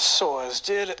youngling Soaz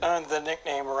did earn the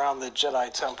nickname around the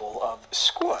Jedi Temple of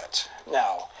Squirt.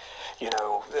 Now,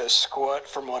 the Squirt,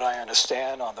 from what I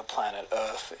understand, on the planet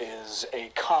Earth is a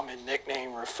common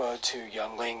nickname referred to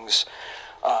younglings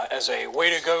as a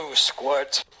way to go,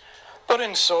 Squirt. But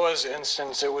in Soaz's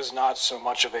instance, it was not so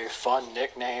much of a fun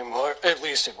nickname, or at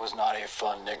least it was not a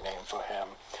fun nickname for him.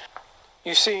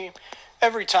 You see,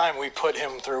 every time we put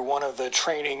him through one of the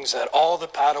trainings that all the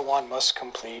Padawan must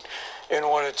complete in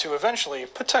order to eventually,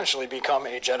 potentially become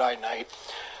a Jedi Knight,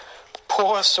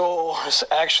 poor soul has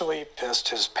actually pissed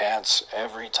his pants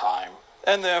every time,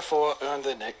 and therefore earned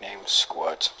the nickname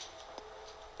Squirt.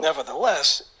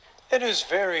 Nevertheless, it is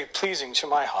very pleasing to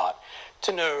my heart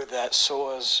to know that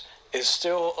Soaz is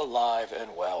still alive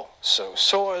and well. So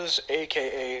Soaz,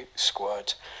 aka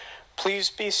Squirt, please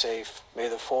be safe. May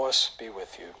the Force be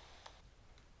with you.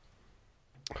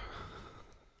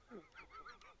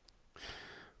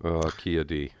 Kia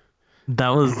D. That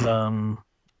was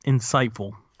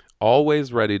insightful.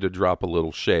 Always ready to drop a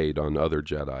little shade on other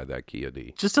Jedi, that Kia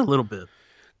D. Just a little bit.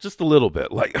 Just a little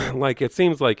bit. Like it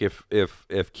seems like if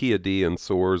Kia D and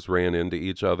Soaz ran into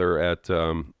each other at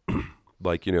at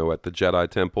the Jedi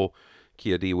Temple,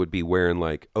 Kia D would be wearing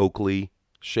like Oakley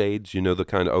shades, the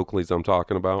kind of Oakleys I'm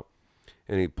talking about.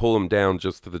 And he'd pull them down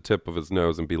just to the tip of his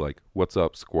nose and be like, "What's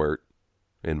up, Squirt?"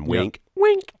 And wink,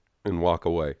 wink, and walk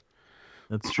away.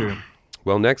 That's true.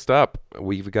 Well, next up,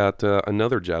 we've got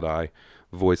another Jedi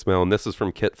voicemail, and this is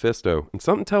from Kit Fisto. And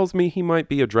something tells me he might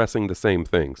be addressing the same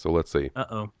thing, so let's see.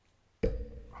 Uh-oh.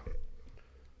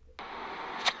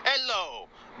 Hello,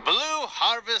 Blue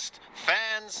Harvest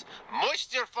fans,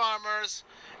 moisture farmers,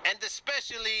 and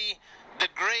especially the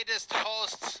greatest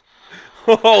hosts.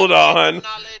 Hold on.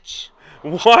 Knowledge.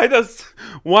 Why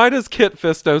does Kit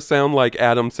Fisto sound like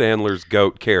Adam Sandler's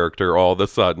goat character all of a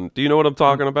sudden? Do you know what I'm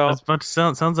talking about?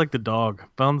 Sounds like the dog.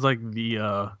 Sounds like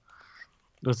the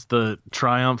that's the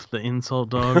Triumph, the insult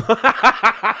dog.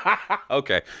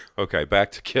 Okay,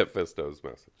 back to Kit Fisto's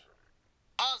message.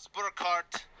 Oz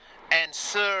Burkhardt and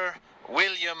Sir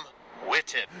William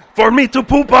Whitted. For me to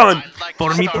poop on! I'd like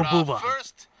For to me start to poop off on.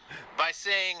 first by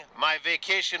saying my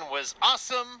vacation was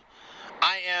awesome.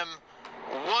 I am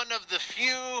one of the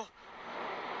few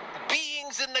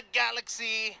beings in the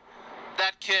galaxy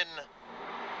that can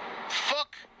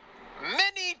fuck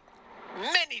many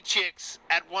chicks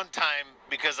at one time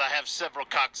because I have several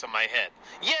cocks on my head.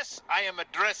 Yes, I am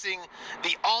addressing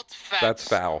the alt facts That's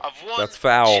foul. of one That's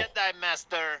foul. Jedi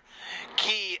Master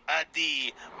Ki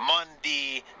Adi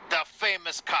Mundi, the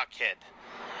famous cockhead.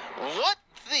 What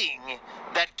thing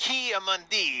that Ki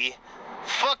Mundi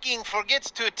fucking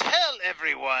forgets to tell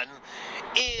everyone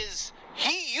is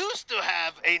he used to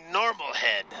have a normal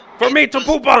head. For me to was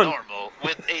poop on! Normal,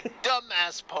 with a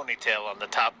dumbass ponytail on the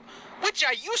top, which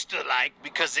I used to like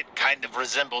because it kind of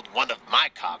resembled one of my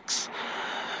cocks.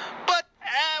 But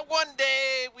one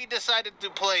day we decided to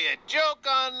play a joke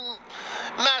on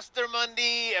Master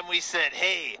Mundy, and we said,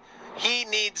 hey, he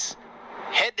needs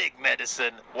headache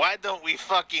medicine. Why don't we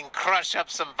fucking crush up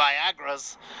some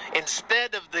Viagras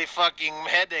instead of the fucking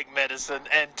headache medicine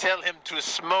and tell him to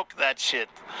smoke that shit?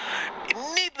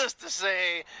 Needless to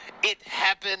say, it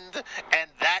happened, and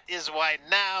that is why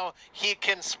now he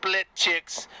can split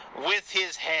chicks with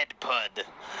his head pud.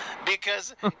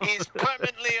 Because he's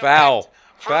permanently Foul.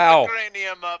 from Foul. the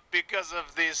cranium up because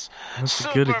of this That's a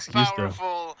good super excuse, though.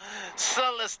 powerful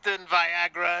Celestin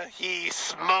Viagra he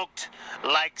smoked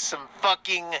like some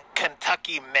fucking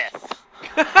Kentucky meth.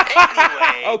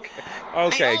 Anyway,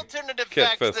 Okay. the alternative Kit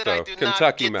facts that I Fisto. do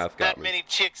Kentucky not meth get got that me. many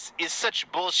chicks is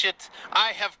such bullshit. I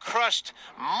have crushed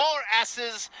more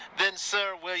asses than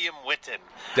Sir William Witten.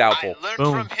 Doubtful. I learned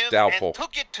Boom. from him Doubtful. and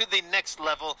took it to the next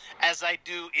level, as I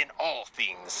do in all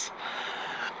things.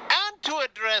 And to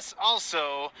address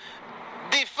also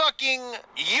the fucking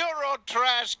Euro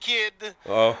trash kid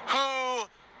Oh. who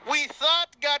we thought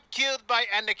got killed by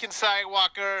Anakin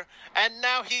Skywalker, and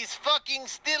now he's fucking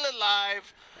still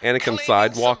alive. Anakin claiming some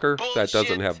Sidewalker? That doesn't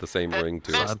bullshit have the same that ring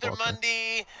to it. Master Sidewalker.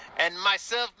 Mundy and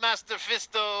myself, Master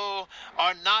Fisto,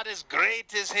 are not as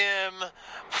great as him.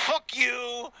 Fuck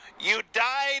you. You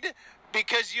died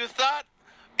because you thought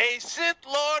a Sith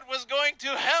Lord was going to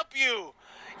help you.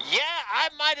 Yeah, I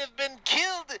might have been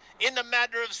killed in a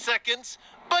matter of seconds,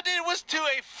 but it was to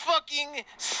a fucking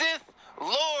Sith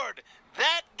Lord.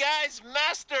 That guy's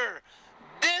master.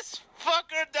 This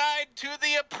fucker died to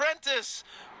the apprentice.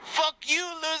 Fuck you,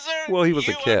 loser. Well, he was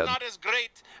a You kid. are not as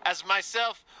great as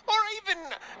myself, or even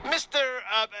Mr.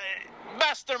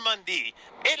 Master Mundy.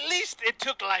 At least it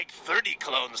took like 30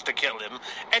 clones to kill him,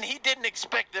 and he didn't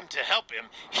expect them to help him.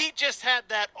 He just had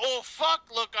that oh fuck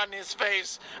look on his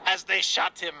face as they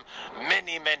shot him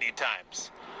many, many times.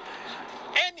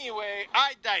 Anyway,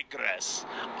 I digress.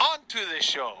 On to the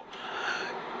show.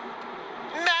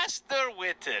 Master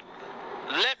Witten,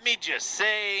 let me just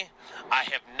say, I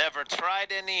have never tried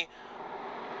any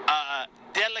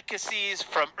delicacies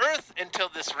from Earth until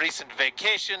this recent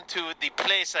vacation to the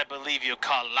place I believe you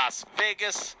call Las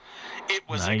Vegas. It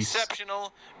was Nice.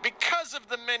 exceptional. Because of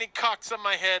the many cocks on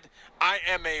my head, I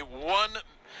am a one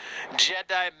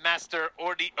Jedi Master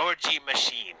orgy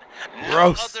machine. No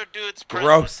Gross. other dudes present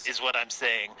Gross. is what I'm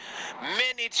saying.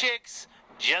 Many chicks,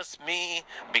 just me,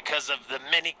 because of the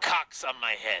many cocks on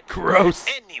my head. Gross.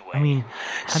 Anyway, I mean,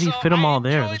 how do you so fit them I all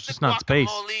there? enjoyed There's the just not space.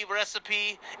 guacamole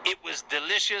recipe. It was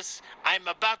delicious. I'm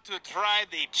about to try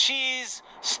the cheese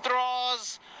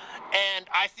straws, and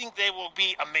I think they will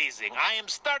be amazing. I am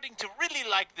starting to really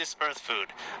like this Earth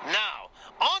food. Now,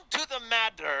 on to the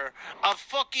matter of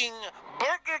fucking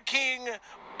Burger King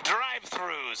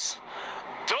drive-thrus.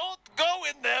 Don't go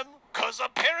in them, cause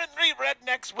apparently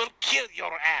rednecks will kill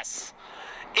your ass.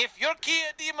 If you're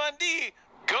Kia Di Mundi,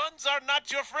 guns are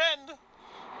not your friend.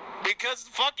 Because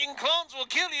fucking clones will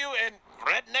kill you, and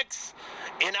rednecks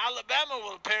in Alabama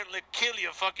will apparently kill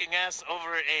your fucking ass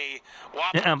over a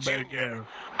Whopper Hamburger. Jr.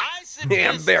 I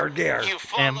suggest Hamburger. you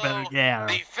follow Hamburger.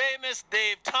 the famous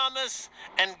Dave Thomas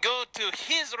and go to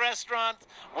his restaurant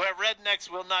where rednecks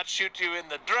will not shoot you in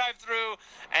the drive-thru,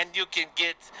 and you can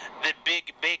get the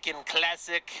big bacon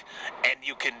classic, and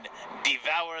you can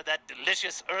devour that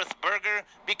delicious Earth burger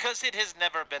because it has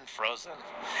never been frozen.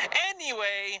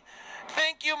 Anyway,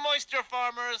 thank you, Moisture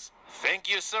Farmers. Thank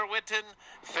you, Sir Witten.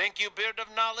 Thank you, Beard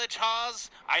of Knowledge Haas.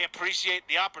 I appreciate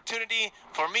the opportunity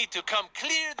for me to come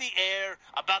clear the air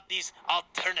about these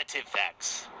alternative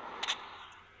facts.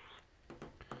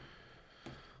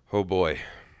 Oh boy.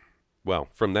 Well,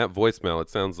 from that voicemail, it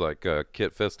sounds like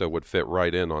Kit Fisto would fit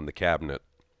right in on the cabinet.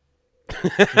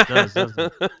 It does,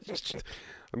 doesn't it?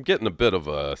 I'm getting a bit of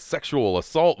a sexual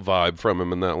assault vibe from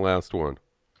him in that last one.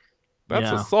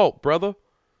 That's Yeah. assault, brother.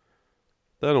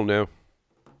 I don't know.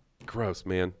 Gross,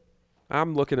 man.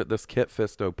 I'm looking at this Kit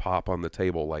Fisto pop on the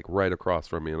table, like right across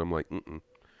from me, and I'm like,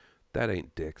 that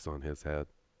ain't dicks on his head.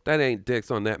 That ain't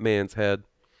dicks on that man's head.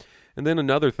 And then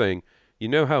another thing, you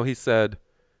know how he said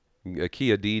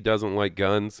Kia D doesn't like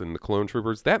guns and the clone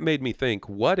troopers? That made me think,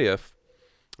 what if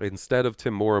instead of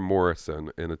Timora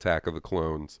Morrison in Attack of the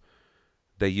Clones,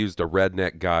 they used a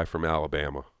redneck guy from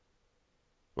Alabama?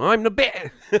 I'm the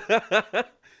best.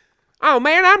 Oh,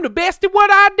 man, I'm the best at what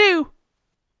I do.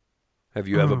 Have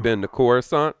you ever been to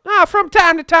Coruscant? From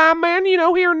time to time, man, you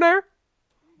know, here and there.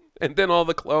 And then all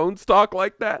the clones talk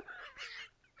like that.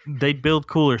 They'd build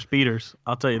cooler speeders.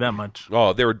 I'll tell you that much.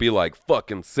 Oh, there would be like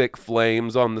fucking sick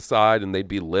flames on the side, and they'd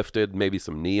be lifted, maybe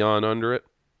some neon under it.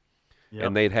 Yep.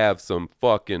 And they'd have some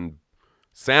fucking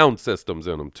sound systems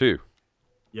in them too.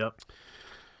 Yep.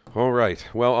 All right.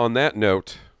 Well, on that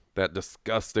note, that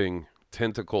disgusting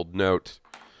tentacled note,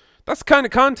 that's the kind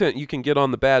of content you can get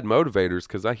on the Bad Motivators,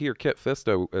 because I hear Kit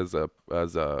Fisto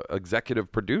as a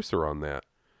executive producer on that.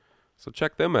 So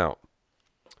check them out.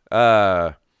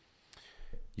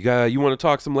 You want to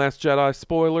talk some Last Jedi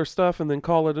spoiler stuff and then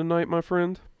call it a night, my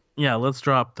friend? Yeah, let's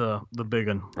drop the big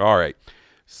one. All right.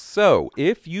 So,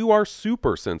 if you are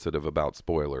super sensitive about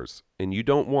spoilers and you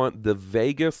don't want the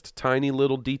vaguest tiny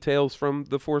little details from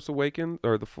The Force Awakens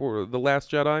or the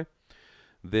Last Jedi,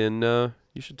 then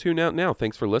you should tune out now.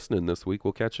 Thanks for listening this week.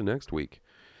 We'll catch you next week.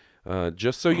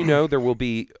 Just so you know, there will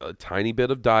be a tiny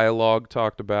bit of dialogue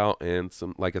talked about and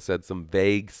some, like I said, some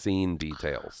vague scene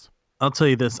details. I'll tell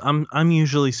you this: I'm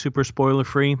usually super spoiler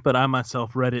free, but I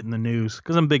myself read it in the news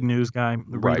because I'm a big news guy. I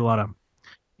read a lot of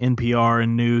NPR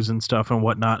and news and stuff and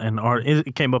whatnot, and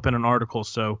it came up in an article.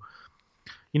 So,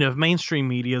 if mainstream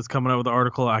media is coming out with an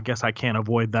article, I guess I can't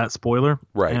avoid that spoiler.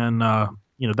 Right. And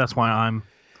that's why I'm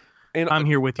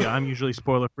here with you. I'm usually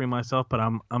spoiler free myself, but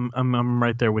I'm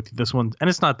right there with you. This one, and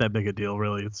it's not that big a deal,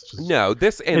 really. It's just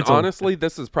honestly,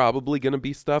 this is probably going to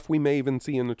be stuff we may even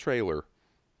see in the trailer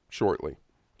shortly.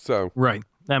 So right,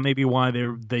 that may be why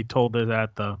they told it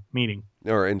at the meeting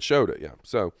and showed it. Yeah.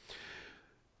 So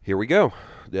here we go.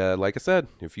 Like I said,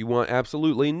 if you want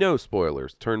absolutely no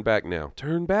spoilers, turn back now.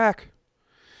 Turn back.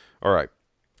 All right.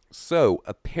 So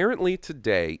apparently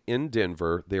today in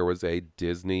Denver, there was a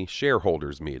Disney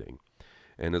shareholders meeting.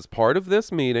 And as part of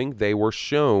this meeting, they were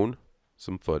shown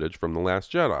some footage from The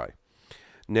Last Jedi.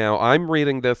 Now, I'm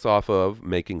reading this off of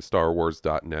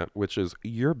MakingStarWars.net, which is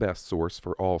your best source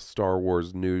for all Star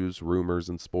Wars news, rumors,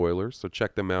 and spoilers. So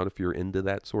check them out if you're into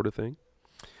that sort of thing.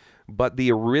 But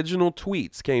the original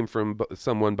tweets came from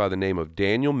someone by the name of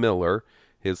Daniel Miller.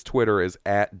 His Twitter is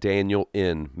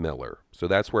 @DanielNMiller. So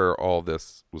that's where all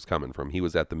this was coming from. He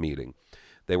was at the meeting.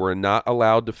 They were not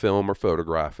allowed to film or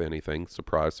photograph anything.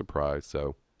 Surprise, surprise.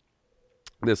 So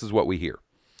this is what we hear.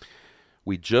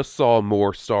 We just saw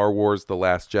more Star Wars The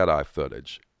Last Jedi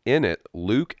footage. In it,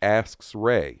 Luke asks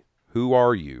Rey, "Who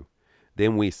are you?"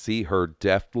 Then we see her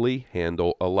deftly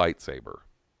handle a lightsaber.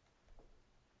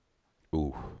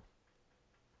 Ooh.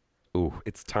 Ooh,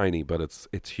 it's tiny, but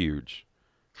it's huge.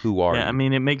 Who are you? Yeah, I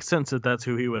mean, it makes sense that that's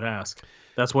who he would ask.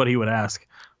 That's what he would ask.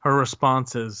 Her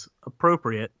response is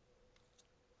appropriate.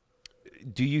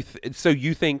 Do you so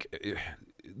you think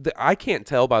I can't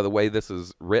tell by the way this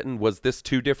is written. Was this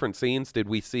two different scenes? Did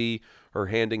we see her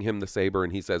handing him the saber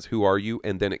and he says, "Who are you?"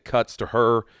 and then it cuts to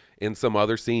her in some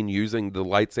other scene using the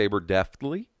lightsaber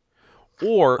deftly?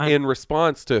 Or in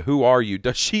response to "Who are you?"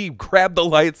 does she grab the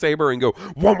lightsaber and go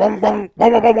wong wong wong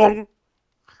wong wong wong?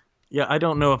 Yeah, I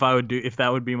don't know if that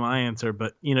would be my answer,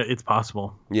 but it's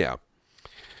possible. Yeah.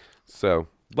 So,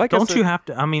 you have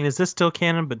to? I mean, is this still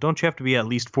canon? But don't you have to be at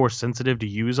least Force sensitive to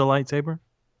use a lightsaber?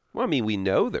 Well, I mean, we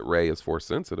know that Rey is Force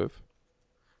sensitive.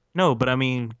 No, but I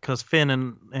mean, because Finn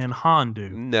and Han do.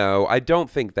 No, I don't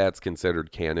think that's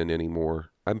considered canon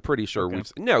anymore. I'm pretty sure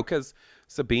because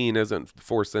Sabine isn't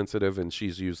Force sensitive and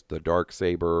she's used the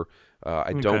Darksaber.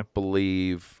 I don't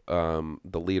believe the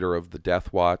leader of the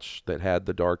Death Watch that had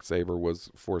the Darksaber was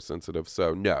Force sensitive.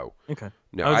 So no. Okay.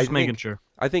 No, I was just making sure.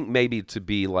 I think maybe to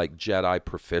be like Jedi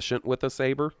proficient with a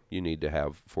saber, you need to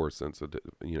have Force sensitive.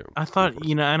 I thought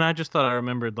and I just thought I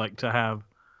remembered to have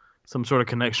some sort of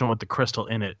connection with the crystal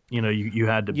in it. You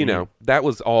had to be. That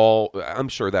was all. I'm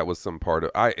sure that was some part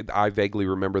of. I vaguely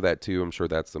remember that too. I'm sure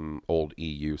that's some old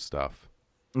EU stuff.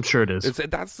 I'm sure it is.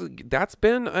 That's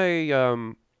been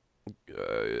a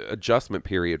adjustment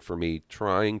period for me,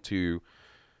 trying to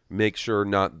make sure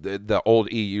not the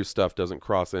old EU stuff doesn't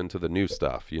cross into the new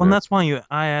stuff. Well, and that's why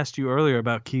I asked you earlier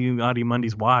about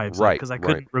Ki-Adi-Mundi's wives, right? Because I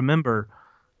couldn't remember.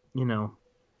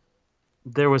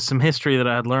 There was some history that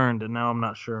I had learned, and now I'm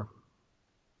not sure.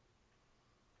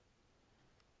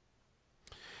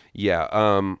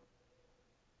 Yeah.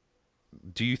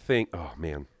 Do you think? Oh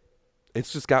man,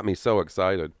 it's just got me so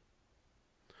excited.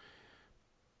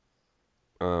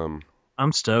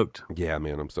 I'm stoked. Yeah,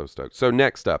 man, I'm so stoked. So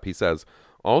next up, he says,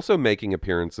 also making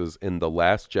appearances in The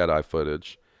Last Jedi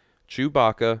footage,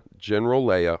 Chewbacca, General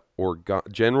Leia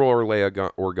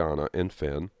Organa, and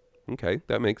Finn. Okay,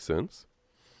 that makes sense.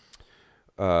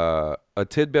 A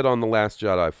tidbit on The Last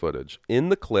Jedi footage. In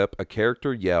the clip, a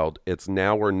character yelled, "It's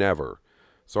now or never."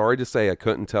 Sorry to say I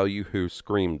couldn't tell you who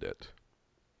screamed it.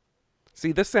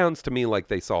 See, this sounds to me like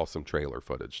they saw some trailer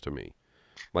footage to me.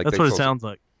 That's what it sounds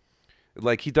like.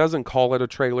 Like he doesn't call it a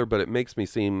trailer, but it makes me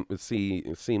seem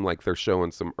like they're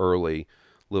showing some early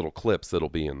little clips that'll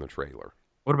be in the trailer.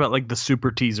 What about the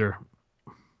super teaser?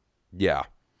 Yeah.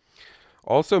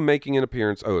 Also making an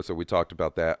appearance. Oh, so we talked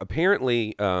about that.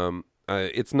 Apparently,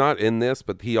 it's not in this,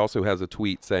 but he also has a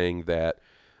tweet saying that,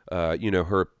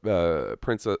 her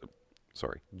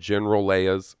General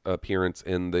Leia's appearance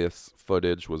in this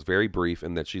footage was very brief,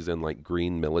 and that she's in like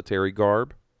green military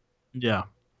garb. Yeah.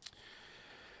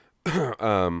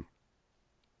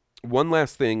 One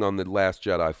last thing on the Last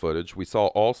Jedi footage, we saw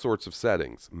all sorts of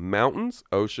settings: mountains,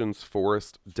 oceans,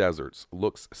 forest, deserts.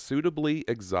 Looks suitably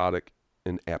exotic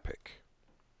and epic.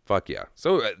 Fuck yeah.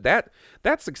 So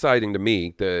that's exciting to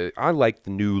me. I like the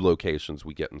new locations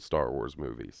we get in Star Wars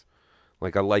movies.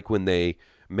 Like, I like when they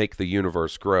make the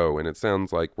universe grow, and it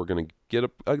sounds like we're going to get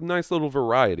a nice little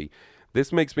variety.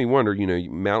 This makes me wonder,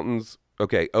 mountains,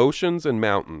 okay, oceans and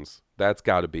mountains, that's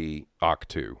got to be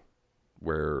Ahch-To,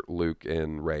 where Luke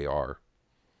and Rey are.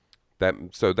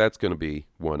 So that's going to be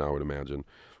one, I would imagine.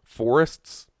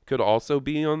 Forests could also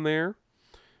be on there.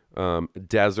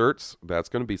 Deserts, that's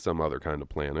going to be some other kind of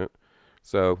planet.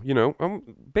 So,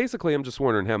 I'm just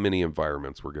wondering how many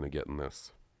environments we're going to get in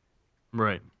this.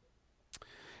 Right.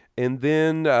 And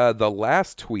then the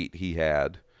last tweet he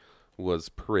had was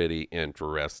pretty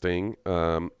interesting.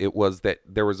 It was that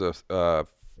there was a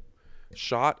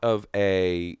shot of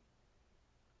a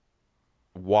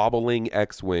wobbling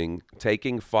X-Wing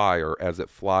taking fire as it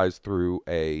flies through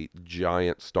a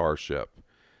giant starship.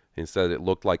 He said it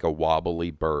looked like a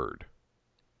wobbly bird.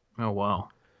 Oh, wow.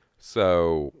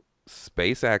 So,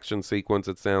 space action sequence,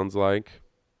 it sounds like.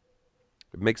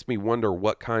 It makes me wonder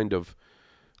what kind of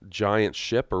giant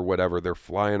ship or whatever they're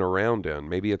flying around in.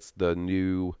 Maybe it's the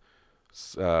new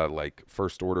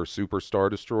First Order Super Star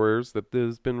Destroyers that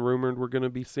has been rumored we're going to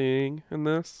be seeing in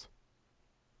this.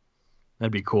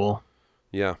 That'd be cool.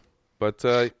 Yeah, but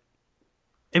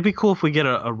it'd be cool if we get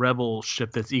a rebel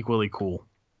ship that's equally cool,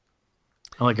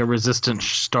 like a resistant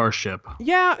starship.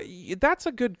 Yeah, that's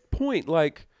a good point.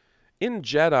 Like in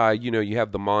Jedi, you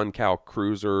have the Mon Cal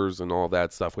cruisers and all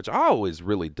that stuff, which I always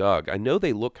really dug. I know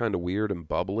they look kind of weird and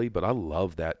bubbly, but I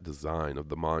love that design of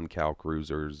the Mon Cal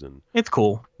cruisers, and it's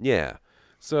cool. Yeah,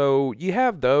 so you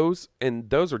have those, and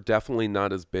those are definitely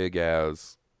not as big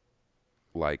as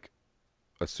like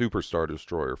a Super Star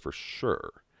Destroyer for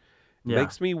sure. Yeah.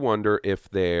 Makes me wonder if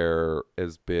they're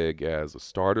as big as a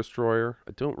Star Destroyer.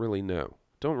 I don't really know.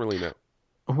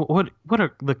 What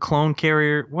are the clone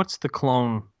carrier? What's the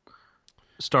clone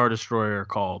Star Destroyer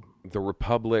called? The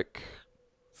Republic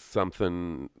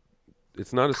something.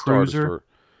 It's not a Cruiser? Star Destroyer.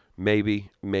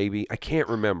 Maybe. I can't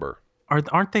remember.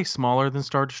 Aren't they smaller than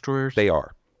Star Destroyers? They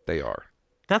are.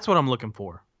 That's what I'm looking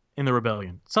for in the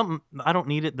Rebellion. Something, I don't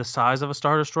need it the size of a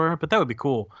Star Destroyer, but that would be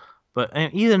cool. But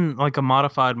even like a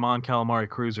modified Mon Calamari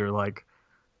cruiser,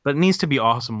 but it needs to be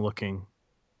awesome looking.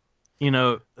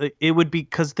 It would be,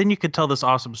 because then you could tell this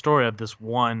awesome story of this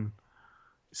one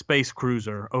space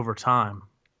cruiser over time.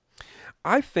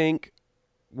 I think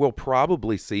we'll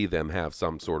probably see them have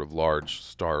some sort of large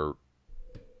Star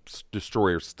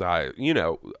Destroyer style,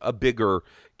 a bigger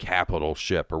capital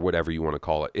ship or whatever you want to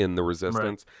call it in the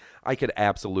Resistance. Right. I could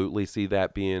absolutely see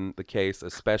that being the case,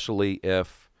 especially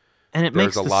if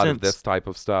there's a lot of this type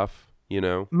of stuff,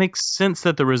 Makes sense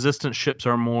that the Resistance ships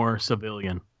are more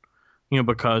civilian,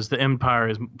 because the Empire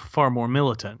is far more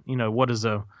militant. What does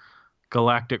a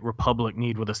Galactic Republic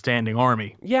need with a standing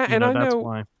army? Yeah, and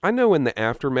I know in the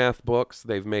Aftermath books,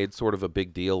 they've made sort of a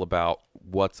big deal about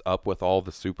what's up with all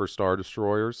the Super Star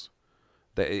Destroyers.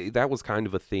 That was kind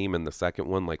of a theme in the second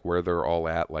one, like where they're all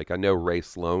at. Like, I know Ray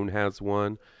Sloan has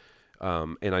one,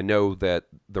 and I know that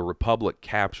the Republic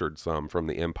captured some from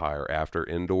the Empire after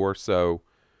Endor, so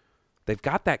they've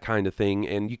got that kind of thing,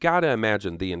 and you got to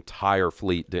imagine the entire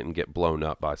fleet didn't get blown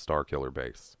up by Starkiller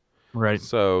Base. Right.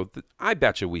 So I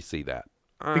bet you we see that.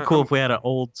 It'd be cool if we had an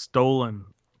old stolen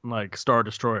Star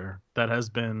Destroyer that has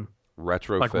been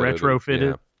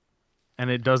retrofitted, and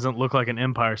it doesn't look like an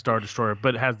Empire Star Destroyer,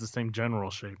 but it has the same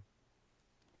general shape.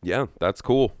 Yeah, that's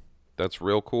cool. That's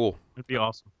real cool. It'd be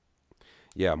awesome.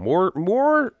 Yeah,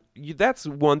 more. That's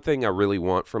one thing I really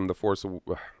want from the Force.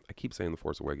 I keep saying the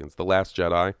Force Awakens. The Last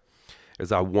Jedi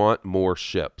is I want more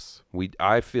ships.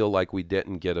 I feel like we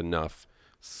didn't get enough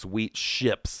sweet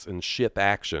ships and ship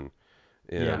action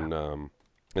in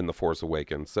the Force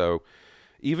Awakens. So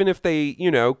even if they,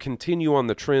 continue on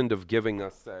the trend of giving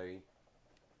us, say,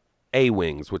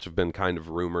 A-Wings, which have been kind of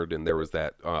rumored, and there was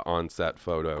that on-set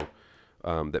photo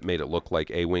that made it look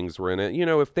like A-Wings were in it.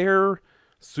 If they're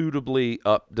suitably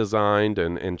up-designed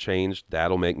and changed,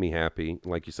 that'll make me happy.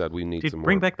 Like you said, we need some more.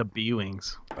 Bring back the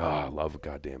B-Wings. Oh, I love a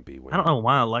goddamn B-Wing. I don't know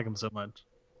why I like them so much.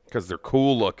 Because they're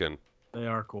cool looking. They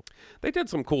are cool. They did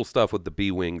some cool stuff with the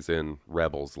B-Wings in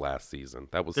Rebels last season.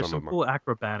 That was There's some cool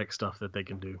acrobatic stuff that they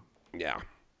can do. Yeah.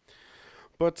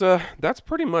 But that's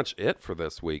pretty much it for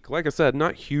this week. Like I said,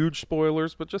 not huge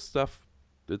spoilers, but just stuff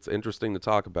that's interesting to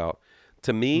talk about.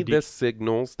 To me, this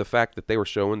signals the fact that they were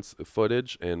showing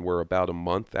footage and we're about a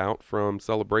month out from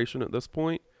Celebration at this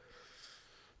point.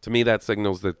 To me, that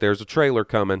signals that there's a trailer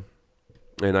coming.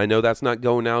 And I know that's not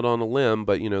going out on a limb,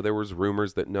 but, there was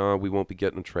rumors that, no, we won't be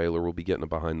getting a trailer. We'll be getting a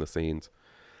behind the scenes.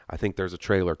 I think there's a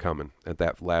trailer coming at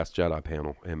that Last Jedi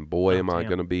panel. And boy, am I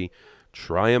going to be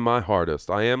trying my hardest.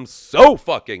 I am so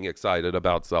fucking excited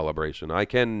about Celebration. I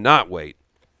cannot wait.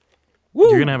 Woo!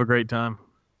 You're going to have a great time.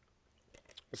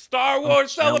 Star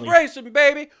Wars Celebration,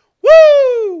 baby.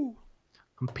 Woo!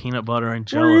 I'm peanut butter and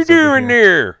jealous. What are you doing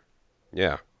there?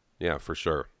 Yeah, for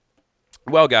sure.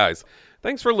 Well, guys,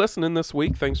 thanks for listening this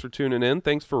week. Thanks for tuning in.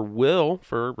 Thanks for Will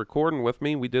for recording with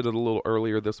me. We did it a little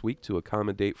earlier this week to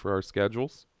accommodate for our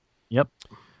schedules. Yep.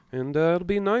 And it'll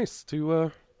be nice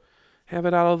to have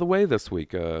it out of the way this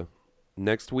week.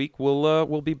 Next week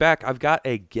we'll be back. I've got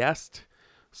a guest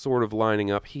sort of lining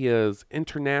up. He is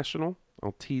international.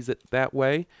 I'll tease it that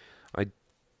way.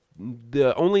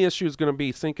 The only issue is going to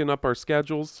be syncing up our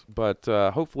schedules, but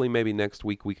hopefully maybe next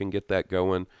week we can get that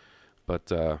going.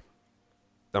 But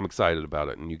I'm excited about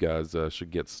it, and you guys should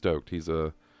get stoked.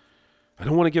 I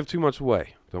don't want to give too much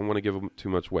away.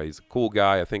 He's a cool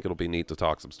guy. I think it'll be neat to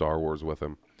talk some Star Wars with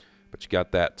him. But you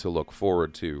got that to look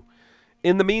forward to.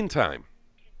 In the meantime,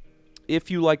 if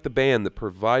you like the band that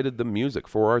provided the music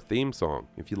for our theme song,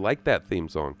 if you like that theme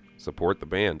song, support the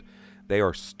band. They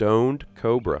are Stoned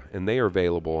Cobra, and they are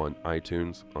available on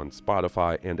iTunes, on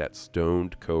Spotify, and at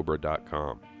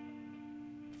stonedcobra.com.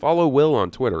 Follow Will on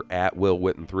Twitter at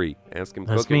WillWitten3. Ask him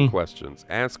cooking questions.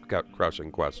 Ask crushing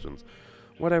questions.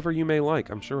 Whatever you may like,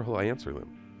 I'm sure he'll answer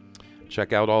them.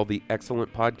 Check out all the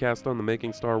excellent podcasts on the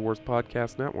Making Star Wars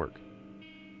Podcast Network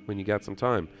when you got some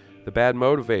time. The Bad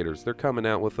Motivators, they're coming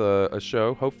out with a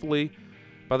show. Hopefully,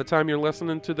 by the time you're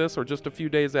listening to this or just a few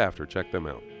days after, check them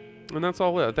out. And that's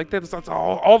all. I think that's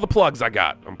all the plugs I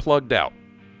got. I'm plugged out.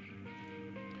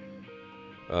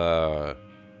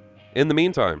 In the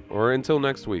meantime, or until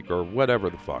next week, or whatever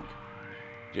the fuck.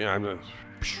 Yeah, I'm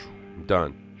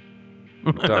done.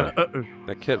 I'm done.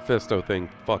 That Kit Fisto thing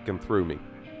fucking threw me.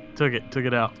 Took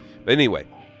it out. But anyway,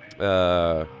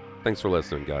 thanks for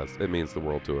listening, guys. It means the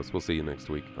world to us. We'll see you next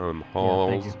week. I'm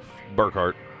Halls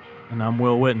Burkhart. And I'm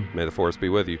Will Witten. May the Force be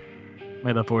with you.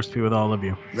 May the Force be with all of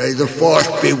you. May the Force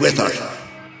be with us.